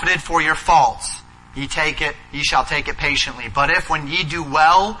buffeted for your faults, ye shall take it patiently. But if when ye do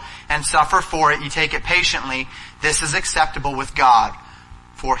well and suffer for it, ye take it patiently, this is acceptable with God.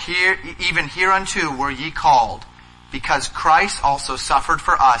 For even hereunto were ye called, because Christ also suffered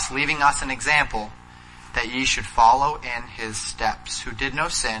for us, leaving us an example, that ye should follow in His steps, who did no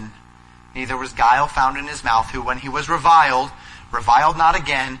sin, neither was guile found in His mouth, who when He was reviled not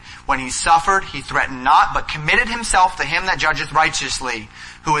again. When He suffered, He threatened not, but committed Himself to Him that judgeth righteously,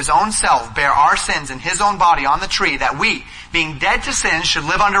 who His own self bare our sins in His own body on the tree, that we, being dead to sin, should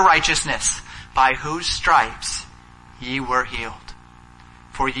live unto righteousness, by whose stripes ye were healed.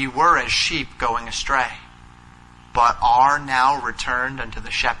 For ye were as sheep going astray, but are now returned unto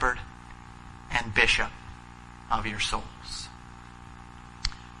the shepherd and bishop of your souls.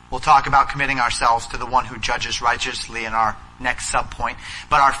 We'll talk about committing ourselves to the one who judges righteously in our next subpoint.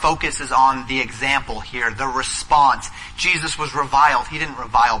 But our focus is on the example here, the response. Jesus was reviled. He didn't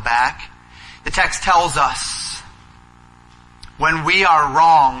revile back. The text tells us when we are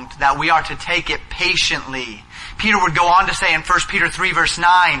wronged that we are to take it patiently. Peter would go on to say in 1 Peter 3 verse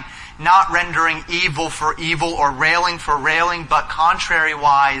 9, not rendering evil for evil or railing for railing, but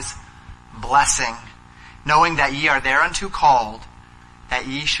contrariwise blessing, knowing that ye are thereunto called, that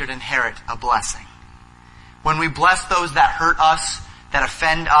ye should inherit a blessing. When we bless those that hurt us, that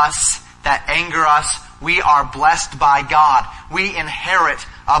offend us, that anger us, we are blessed by God. We inherit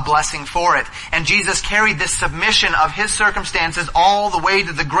a blessing for it. And Jesus carried this submission of His circumstances all the way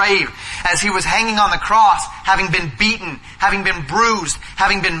to the grave as He was hanging on the cross, having been beaten, having been bruised,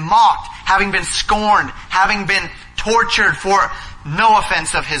 having been mocked, having been scorned, having been tortured for no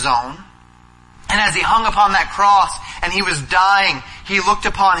offense of His own. And as He hung upon that cross and He was dying, He looked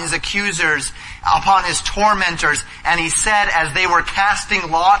upon His accusers, upon His tormentors, and He said as they were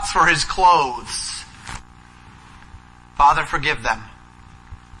casting lots for His clothes, Father, forgive them,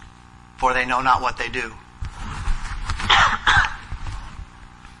 for they know not what they do.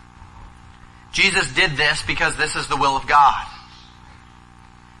 Jesus did this because this is the will of God.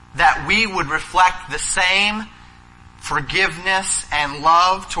 That we would reflect the same forgiveness and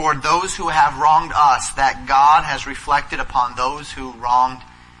love toward those who have wronged us that God has reflected upon those who wronged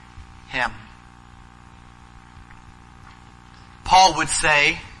Him. Paul would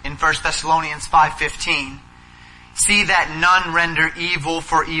say in 1 Thessalonians 5:15, see that none render evil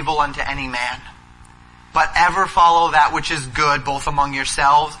for evil unto any man, but ever follow that which is good both among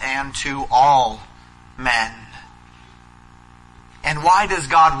yourselves and to all men. And why does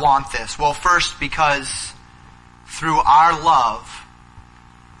God want this? Well, first, because through our love,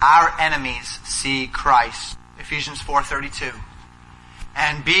 our enemies see Christ. Ephesians 4:32.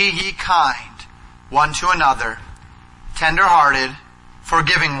 And be ye kind one to another, tender-hearted,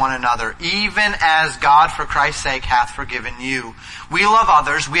 forgiving one another, even as God for Christ's sake hath forgiven you. We love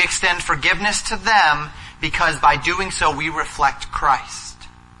others, we extend forgiveness to them, because by doing so we reflect Christ.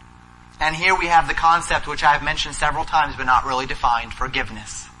 And here we have the concept which I have mentioned several times but not really defined,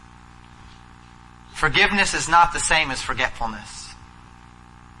 forgiveness. Forgiveness is not the same as forgetfulness.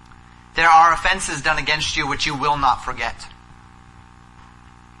 There are offenses done against you which you will not forget.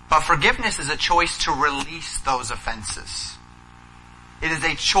 But forgiveness is a choice to release those offenses. It is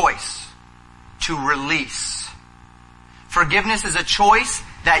a choice to release. Forgiveness is a choice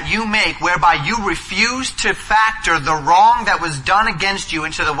that you make whereby you refuse to factor the wrong that was done against you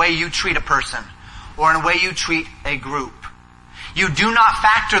into the way you treat a person or in the way you treat a group. You do not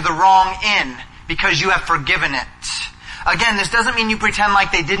factor the wrong in because you have forgiven it. Again, this doesn't mean you pretend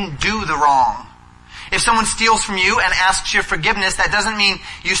like they didn't do the wrong. If someone steals from you and asks your forgiveness, that doesn't mean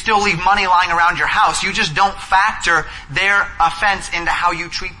you still leave money lying around your house. You just don't factor their offense into how you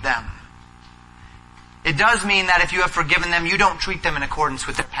treat them. It does mean that if you have forgiven them, you don't treat them in accordance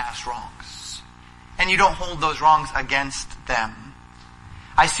with their past wrongs. And you don't hold those wrongs against them.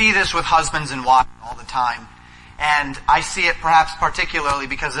 I see this with husbands and wives all the time. And I see it perhaps particularly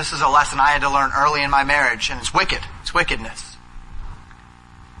because this is a lesson I had to learn early in my marriage, and it's wicked. It's wickedness.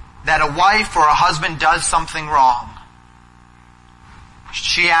 That a wife or a husband does something wrong.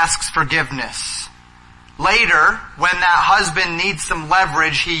 She asks forgiveness. Later, when that husband needs some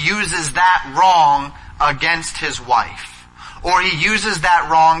leverage, he uses that wrong against his wife. Or he uses that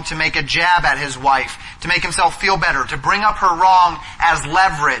wrong to make a jab at his wife, to make himself feel better, to bring up her wrong as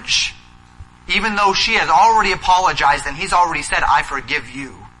leverage. Even though she has already apologized and he's already said, I forgive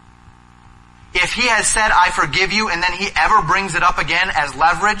you. If he has said, I forgive you, and then he ever brings it up again as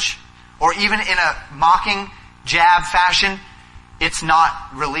leverage, or even in a mocking jab fashion, it's not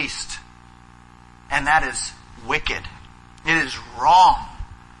released. And that is wicked. It is wrong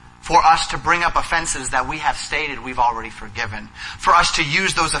for us to bring up offenses that we have stated we've already forgiven. For us to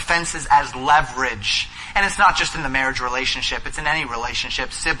use those offenses as leverage. And it's not just in the marriage relationship, it's in any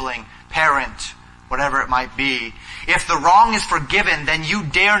relationship, sibling, parent, whatever it might be. If the wrong is forgiven, then you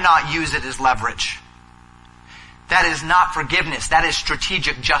dare not use it as leverage. That is not forgiveness. That is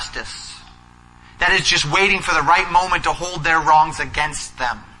strategic justice. That is just waiting for the right moment to hold their wrongs against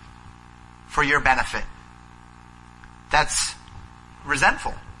them for your benefit. That's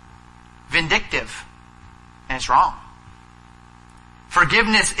resentful, vindictive, and it's wrong.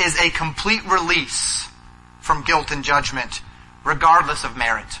 Forgiveness is a complete release from guilt and judgment, regardless of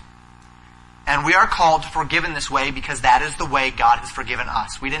merit. And we are called to forgive in this way because that is the way God has forgiven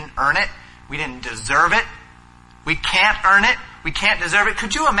us. We didn't earn it. We didn't deserve it. We can't earn it. We can't deserve it.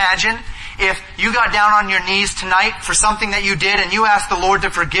 Could you imagine if you got down on your knees tonight for something that you did and you asked the Lord to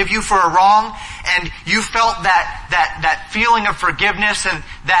forgive you for a wrong and you felt that feeling of forgiveness and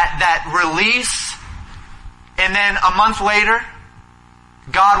that release, and then a month later,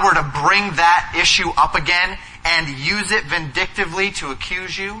 God were to bring that issue up again and use it vindictively to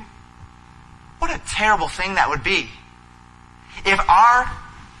accuse you? What a terrible thing that would be. If our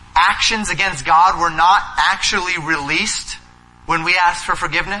actions against God were not actually released when we asked for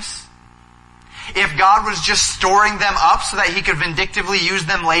forgiveness, if God was just storing them up so that He could vindictively use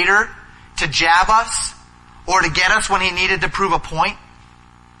them later to jab us or to get us when He needed to prove a point,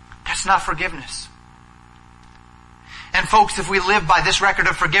 that's not forgiveness. And folks, if we live by this record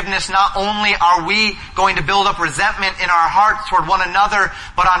of forgiveness, not only are we going to build up resentment in our hearts toward one another,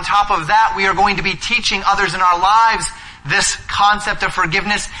 but on top of that, we are going to be teaching others in our lives this concept of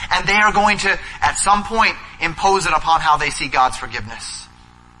forgiveness, and they are going to, at some point, impose it upon how they see God's forgiveness.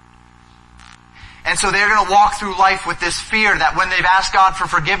 And so they're going to walk through life with this fear that when they've asked God for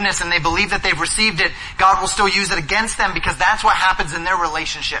forgiveness and they believe that they've received it, God will still use it against them, because that's what happens in their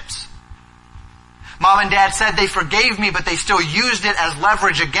relationships. Mom and Dad said they forgave me, but they still used it as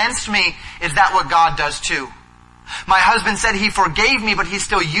leverage against me. Is that what God does too? My husband said he forgave me, but he's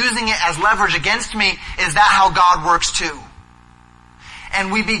still using it as leverage against me. Is that how God works too?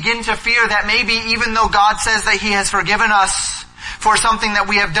 And we begin to fear that maybe even though God says that He has forgiven us for something that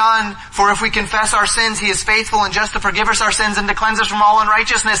we have done, for if we confess our sins, He is faithful and just to forgive us our sins and to cleanse us from all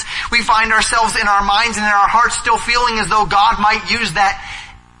unrighteousness, we find ourselves in our minds and in our hearts still feeling as though God might use that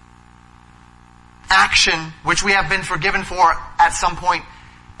action which we have been forgiven for at some point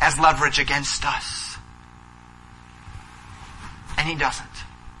as leverage against us. And He doesn't.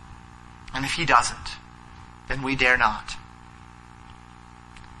 And if He doesn't, then we dare not.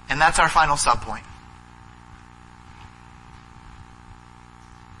 And that's our final subpoint.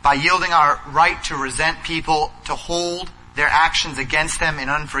 By yielding our right to resent people, to hold their actions against them in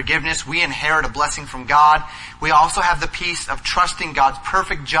unforgiveness, we inherit a blessing from God. We also have the peace of trusting God's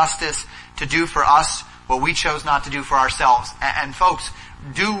perfect justice to do for us what we chose not to do for ourselves. And folks,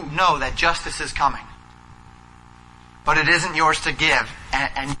 do know that justice is coming. But it isn't yours to give,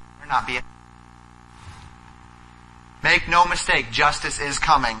 and you're not being. Make no mistake, justice is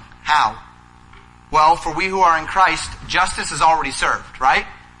coming. How? Well, for we who are in Christ, justice is already served, right?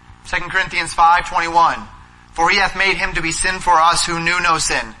 2 Corinthians 5:21. For he hath made him to be sin for us who knew no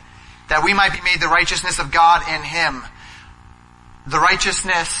sin, that we might be made the righteousness of God in him. The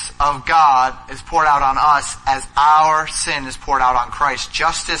righteousness of God is poured out on us as our sin is poured out on Christ.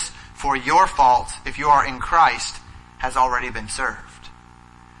 Justice for your fault, if you are in Christ, has already been served.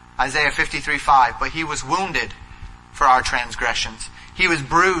 Isaiah 53:5. But he was wounded for our transgressions. He was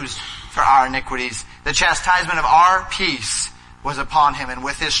bruised for our iniquities. The chastisement of our peace was upon him, and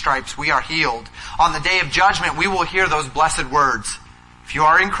with his stripes we are healed. On the day of judgment, we will hear those blessed words. If you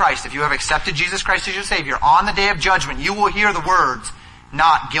are in Christ, if you have accepted Jesus Christ as your Savior, on the day of judgment, you will hear the words,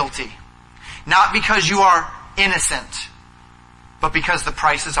 not guilty. Not because you are innocent, but because the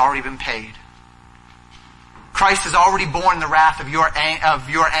price has already been paid. Christ has already borne the wrath of your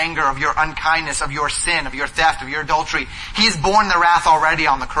anger, of your unkindness, of your sin, of your theft, of your adultery. He's borne the wrath already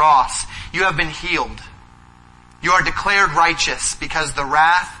on the cross. You have been healed. You are declared righteous because the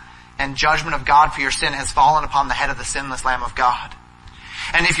wrath and judgment of God for your sin has fallen upon the head of the sinless Lamb of God.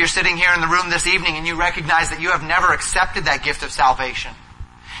 And if you're sitting here in the room this evening and you recognize that you have never accepted that gift of salvation,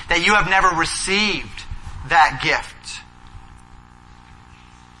 that you have never received that gift,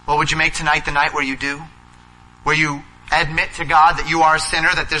 well, would you make tonight the night where you do? Where you admit to God that you are a sinner,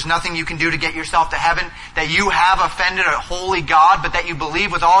 that there's nothing you can do to get yourself to heaven, that you have offended a holy God, but that you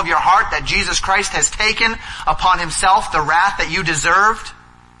believe with all of your heart that Jesus Christ has taken upon himself the wrath that you deserved,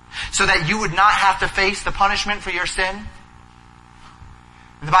 so that you would not have to face the punishment for your sin?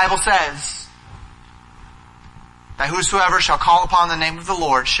 The Bible says that whosoever shall call upon the name of the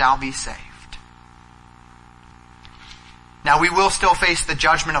Lord shall be saved. Now we will still face the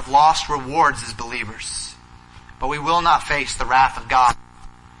judgment of lost rewards as believers, but we will not face the wrath of God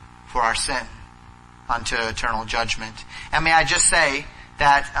for our sin unto eternal judgment. And may I just say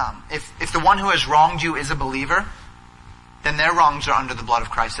that if the one who has wronged you is a believer, then their wrongs are under the blood of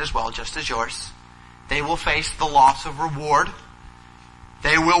Christ as well, just as yours. They will face the loss of reward.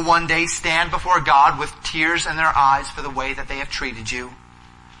 They will one day stand before God with tears in their eyes for the way that they have treated you.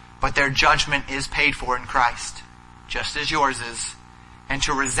 But their judgment is paid for in Christ, just as yours is. And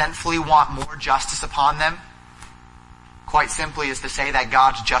to resentfully want more justice upon them, quite simply, is to say that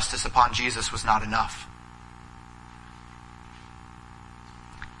God's justice upon Jesus was not enough.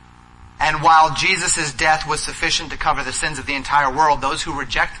 And while Jesus' death was sufficient to cover the sins of the entire world, those who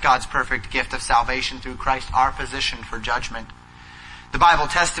reject God's perfect gift of salvation through Christ are positioned for judgment. The Bible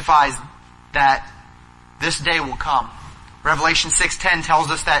testifies that this day will come. Revelation 6:10 tells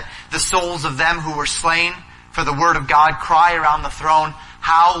us that the souls of them who were slain for the word of God cry around the throne,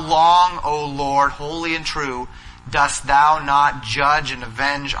 "How long, O Lord, holy and true, dost thou not judge and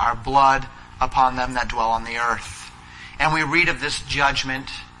avenge our blood upon them that dwell on the earth?" And we read of this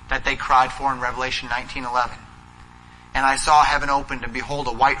judgment that they cried for in Revelation 19:11. "And I saw heaven opened, and behold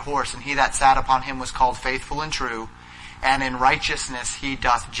a white horse, and he that sat upon him was called Faithful and True, and in righteousness he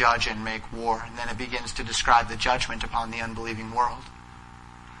doth judge and make war." And then it begins to describe the judgment upon the unbelieving world.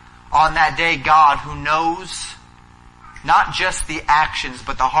 On that day, God, who knows not just the actions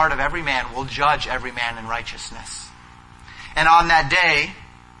but the heart of every man, will judge every man in righteousness. And on that day,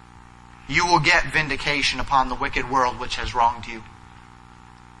 you will get vindication upon the wicked world which has wronged you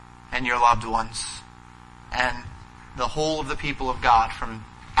and your loved ones and the whole of the people of God from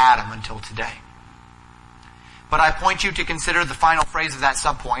Adam until today. But I point you to consider the final phrase of that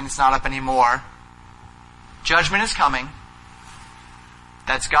subpoint. It's not up anymore. Judgment is coming.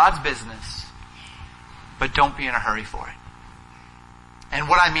 That's God's business. But don't be in a hurry for it. And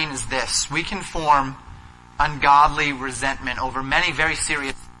what I mean is this. We can form ungodly resentment over many very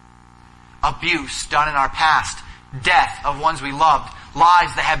serious abuse done in our past, death of ones we loved,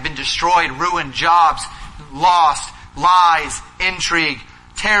 lives that have been destroyed, ruined, jobs lost, lies, intrigue,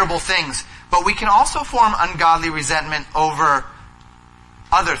 terrible things. But we can also form ungodly resentment over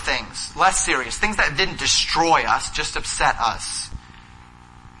other things, less serious, things that didn't destroy us, just upset us.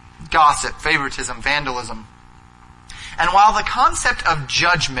 Gossip, favoritism, vandalism. And while the concept of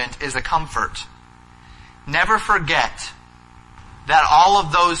judgment is a comfort, never forget that all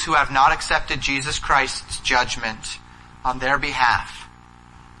of those who have not accepted Jesus Christ's judgment on their behalf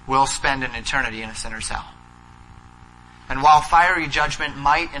will spend an eternity in a sinner's hell. And while fiery judgment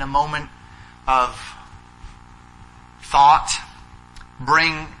might, in a moment of thought,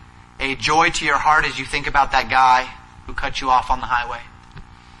 bring a joy to your heart as you think about that guy who cut you off on the highway,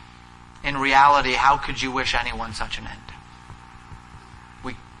 in reality, how could you wish anyone such an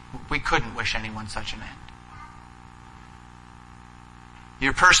end? We couldn't wish anyone such an end.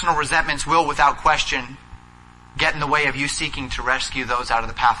 Your personal resentments will, without question, get in the way of you seeking to rescue those out of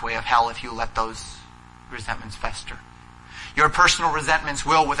the pathway of hell if you let those resentments fester. Your personal resentments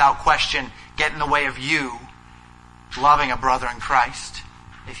will, without question, get in the way of you loving a brother in Christ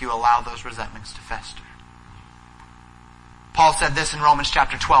if you allow those resentments to fester. Paul said this in Romans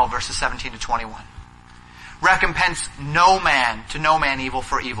chapter 12, verses 17 to 21. Recompense no man evil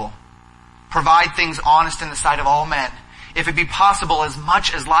for evil. Provide things honest in the sight of all men. If it be possible, as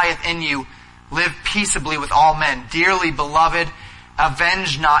much as lieth in you, live peaceably with all men. Dearly beloved,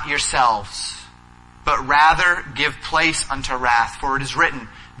 avenge not yourselves, but rather give place unto wrath. For it is written,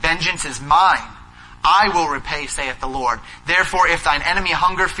 vengeance is mine. I will repay, saith the Lord. Therefore, if thine enemy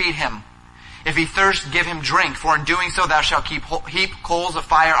hunger, feed him. If he thirst, give him drink. For in doing so, thou shalt heap coals of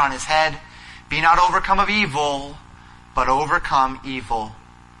fire on his head. Be not overcome of evil, but overcome evil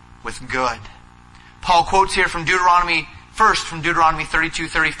with good. Paul quotes here from Deuteronomy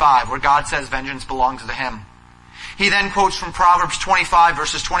 32:35, where God says vengeance belongs to him. He then quotes from Proverbs 25,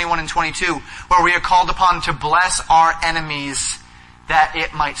 verses 21 and 22, where we are called upon to bless our enemies that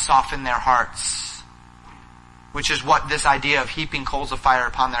it might soften their hearts. Which is what this idea of heaping coals of fire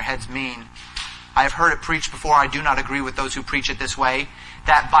upon their heads mean. I have heard it preached before. I do not agree with those who preach it this way,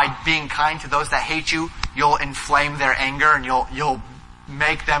 that by being kind to those that hate you, you'll inflame their anger and you'll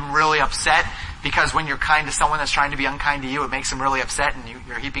make them really upset, because when you're kind to someone that's trying to be unkind to you, it makes them really upset and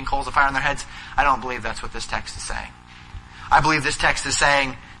you're heaping coals of fire on their heads. I don't believe that's what this text is saying. I believe this text is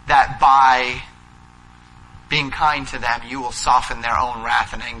saying that by being kind to them, you will soften their own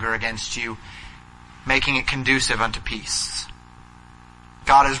wrath and anger against you, making it conducive unto peace.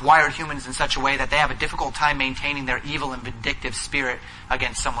 God has wired humans in such a way that they have a difficult time maintaining their evil and vindictive spirit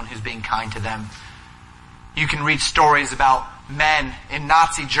against someone who's being kind to them. You can read stories about men in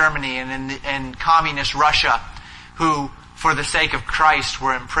Nazi Germany and in communist Russia who, for the sake of Christ,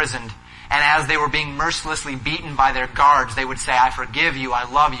 were imprisoned. And as they were being mercilessly beaten by their guards, they would say, I forgive you, I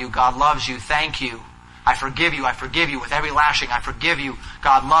love you, God loves you, thank you. I forgive you, with every lashing, I forgive you,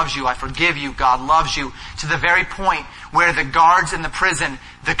 God loves you, I forgive you, God loves you. To the very point where the guards in the prison,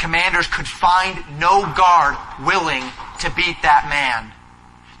 the commanders could find no guard willing to beat that man.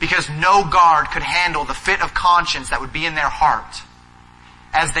 Because no guard could handle the fit of conscience that would be in their heart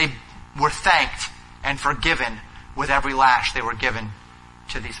as they were thanked and forgiven with every lash they were given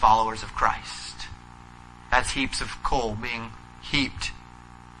to these followers of Christ. That's heaps of coal being heaped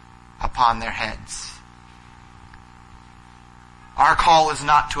upon their heads. Our call is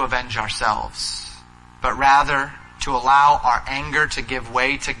not to avenge ourselves, but rather to allow our anger to give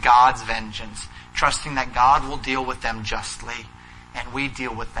way to God's vengeance, trusting that God will deal with them justly, and we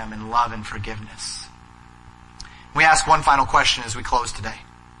deal with them in love and forgiveness. We ask one final question as we close today.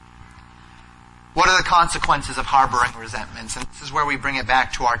 What are the consequences of harboring resentments? And this is where we bring it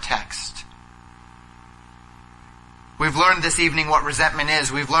back to our text. We've learned this evening what resentment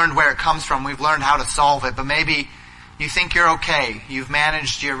is. We've learned where it comes from. We've learned how to solve it. But maybe you think you're okay. You've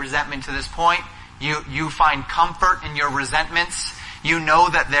managed your resentment to this point. You find comfort in your resentments. You know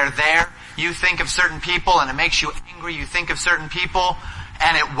that they're there. You think of certain people and it makes you angry. You think of certain people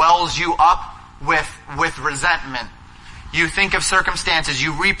and it wells you up with resentment. You think of circumstances.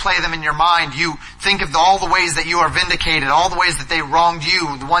 You replay them in your mind. You think of all the ways that you are vindicated, all the ways that they wronged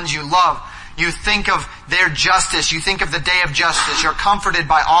you, the ones you love. You think of their justice. You think of the day of justice. You're comforted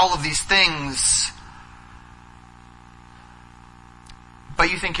by all of these things.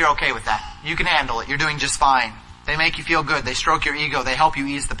 But you think you're okay with that. You can handle it. You're doing just fine. They make you feel good. They stroke your ego. They help you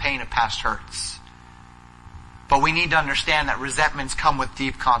ease the pain of past hurts. But we need to understand that resentments come with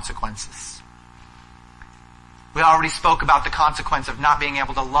deep consequences. We already spoke about the consequence of not being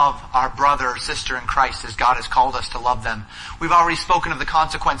able to love our brother or sister in Christ as God has called us to love them. We've already spoken of the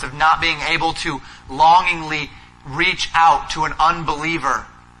consequence of not being able to longingly reach out to an unbeliever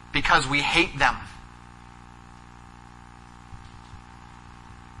because we hate them.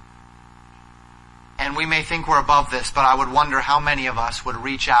 And we may think we're above this, but I would wonder how many of us would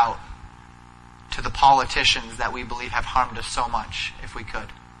reach out to the politicians that we believe have harmed us so much if we could.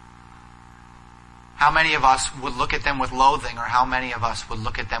 How many of us would look at them with loathing, or how many of us would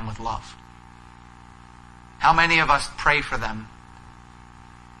look at them with love? How many of us pray for them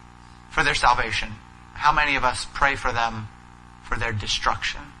for their salvation? How many of us pray for them for their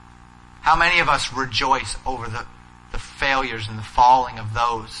destruction? How many of us rejoice over the failures and the falling of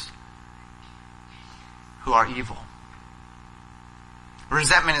those who are evil?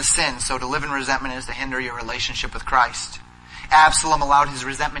 Resentment is sin, so to live in resentment is to hinder your relationship with Christ. Absalom allowed his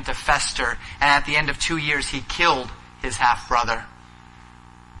resentment to fester, and at the end of 2 years he killed his half-brother.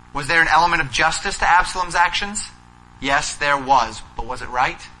 Was there an element of justice to Absalom's actions? Yes, there was. But was it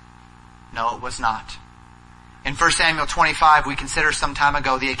right? No, it was not. In 1 Samuel 25, we considered some time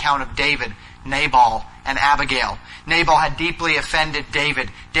ago the account of David, Nabal, and Abigail. Nabal had deeply offended David.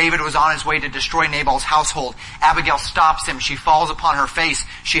 David was on his way to destroy Nabal's household. Abigail stops him. She falls upon her face.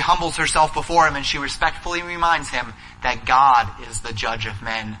 She humbles herself before him, and she respectfully reminds him that God is the judge of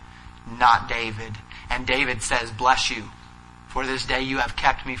men, not David. And David says, "Bless you, for this day you have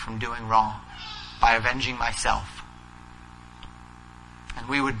kept me from doing wrong by avenging myself." And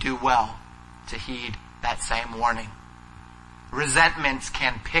we would do well to heed that same warning. Resentments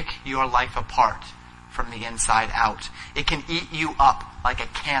can pick your life apart from the inside out. It can eat you up like a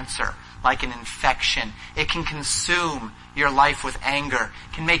cancer, like an infection. It can consume your life with anger.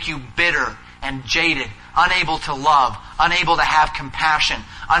 It can make you bitter and jaded, unable to love, unable to have compassion,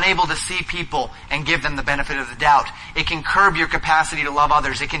 unable to see people and give them the benefit of the doubt. It can curb your capacity to love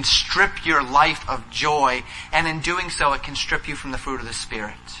others. It can strip your life of joy, and in doing so, it can strip you from the fruit of the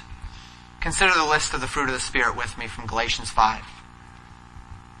Spirit. Consider the list of the fruit of the Spirit with me from Galatians 5.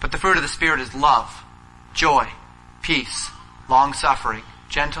 But the fruit of the Spirit is love, joy, peace, long-suffering,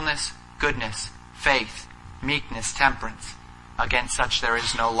 gentleness, goodness, faith, meekness, temperance. Against such there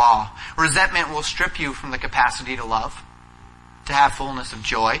is no law. Resentment will strip you from the capacity to love, to have fullness of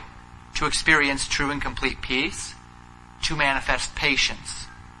joy, to experience true and complete peace, to manifest patience.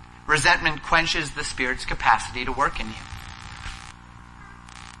 Resentment quenches the Spirit's capacity to work in you.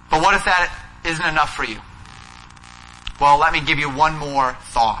 But what if that isn't enough for you? Well, let me give you one more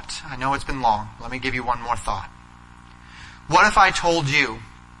thought. I know it's been long. Let me give you one more thought. What if I told you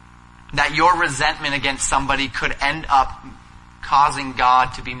that your resentment against somebody could end up causing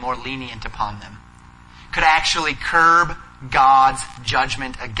God to be more lenient upon them? Could actually curb God's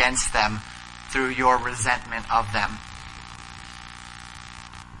judgment against them through your resentment of them?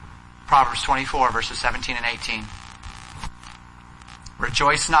 Proverbs 24, verses 17 and 18.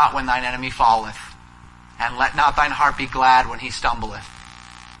 Rejoice not when thine enemy falleth, and let not thine heart be glad when he stumbleth,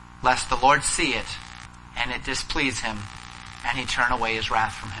 lest the Lord see it, and it displease him, and he turn away his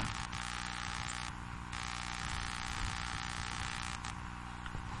wrath from him.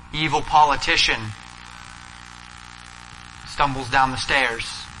 Evil politician stumbles down the stairs,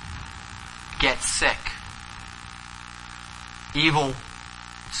 gets sick. Evil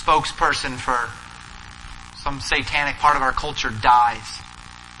spokesperson for some satanic part of our culture dies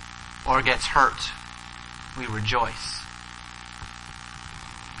or gets hurt. We rejoice.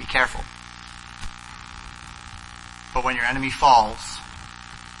 Be careful. But when your enemy falls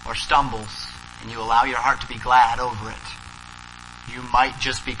or stumbles and you allow your heart to be glad over it, you might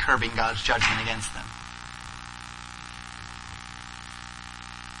just be curbing God's judgment against them.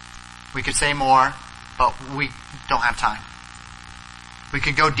 We could say more, but we don't have time. We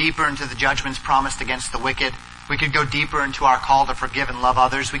could go deeper into the judgments promised against the wicked. We could go deeper into our call to forgive and love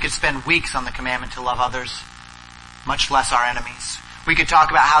others. We could spend weeks on the commandment to love others, much less our enemies. We could talk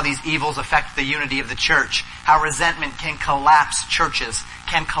about how these evils affect the unity of the church, how resentment can collapse churches,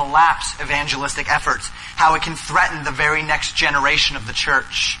 can collapse evangelistic efforts, how it can threaten the very next generation of the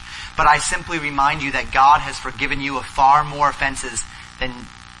church. But I simply remind you that God has forgiven you of far more offenses than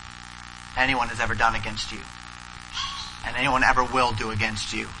anyone has ever done against you, and anyone ever will do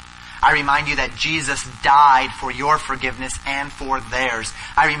against you. I remind you that Jesus died for your forgiveness and for theirs.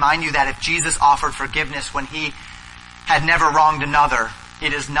 I remind you that if Jesus offered forgiveness when he had never wronged another,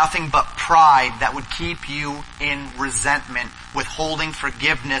 it is nothing but pride that would keep you in resentment, withholding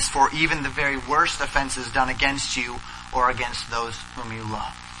forgiveness for even the very worst offenses done against you or against those whom you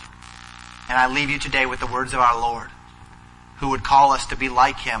love. And I leave you today with the words of our Lord, who would call us to be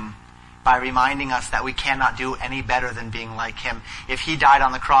like him by reminding us that we cannot do any better than being like him. If he died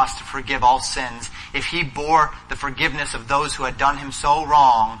on the cross to forgive all sins, if he bore the forgiveness of those who had done him so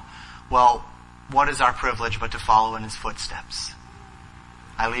wrong, well, what is our privilege but to follow in his footsteps?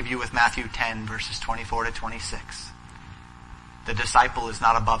 I leave you with Matthew 10, verses 24 to 26. The disciple is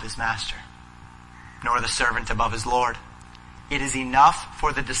not above his master, nor the servant above his Lord. It is enough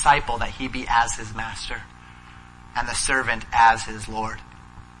for the disciple that he be as his master, and the servant as his Lord.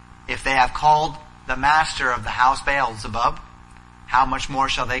 If they have called the master of the house Beelzebub, how much more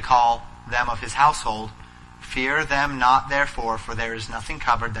shall they call them of his household? Fear them not therefore, for there is nothing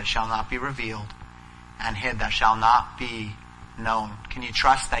covered that shall not be revealed, and hid that shall not be known. Can you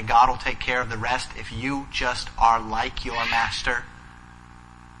trust that God will take care of the rest if you just are like your master?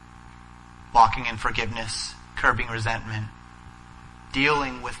 Walking in forgiveness, curbing resentment,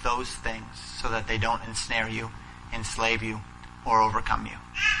 dealing with those things so that they don't ensnare you, enslave you, or overcome you.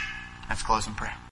 Let's close in prayer.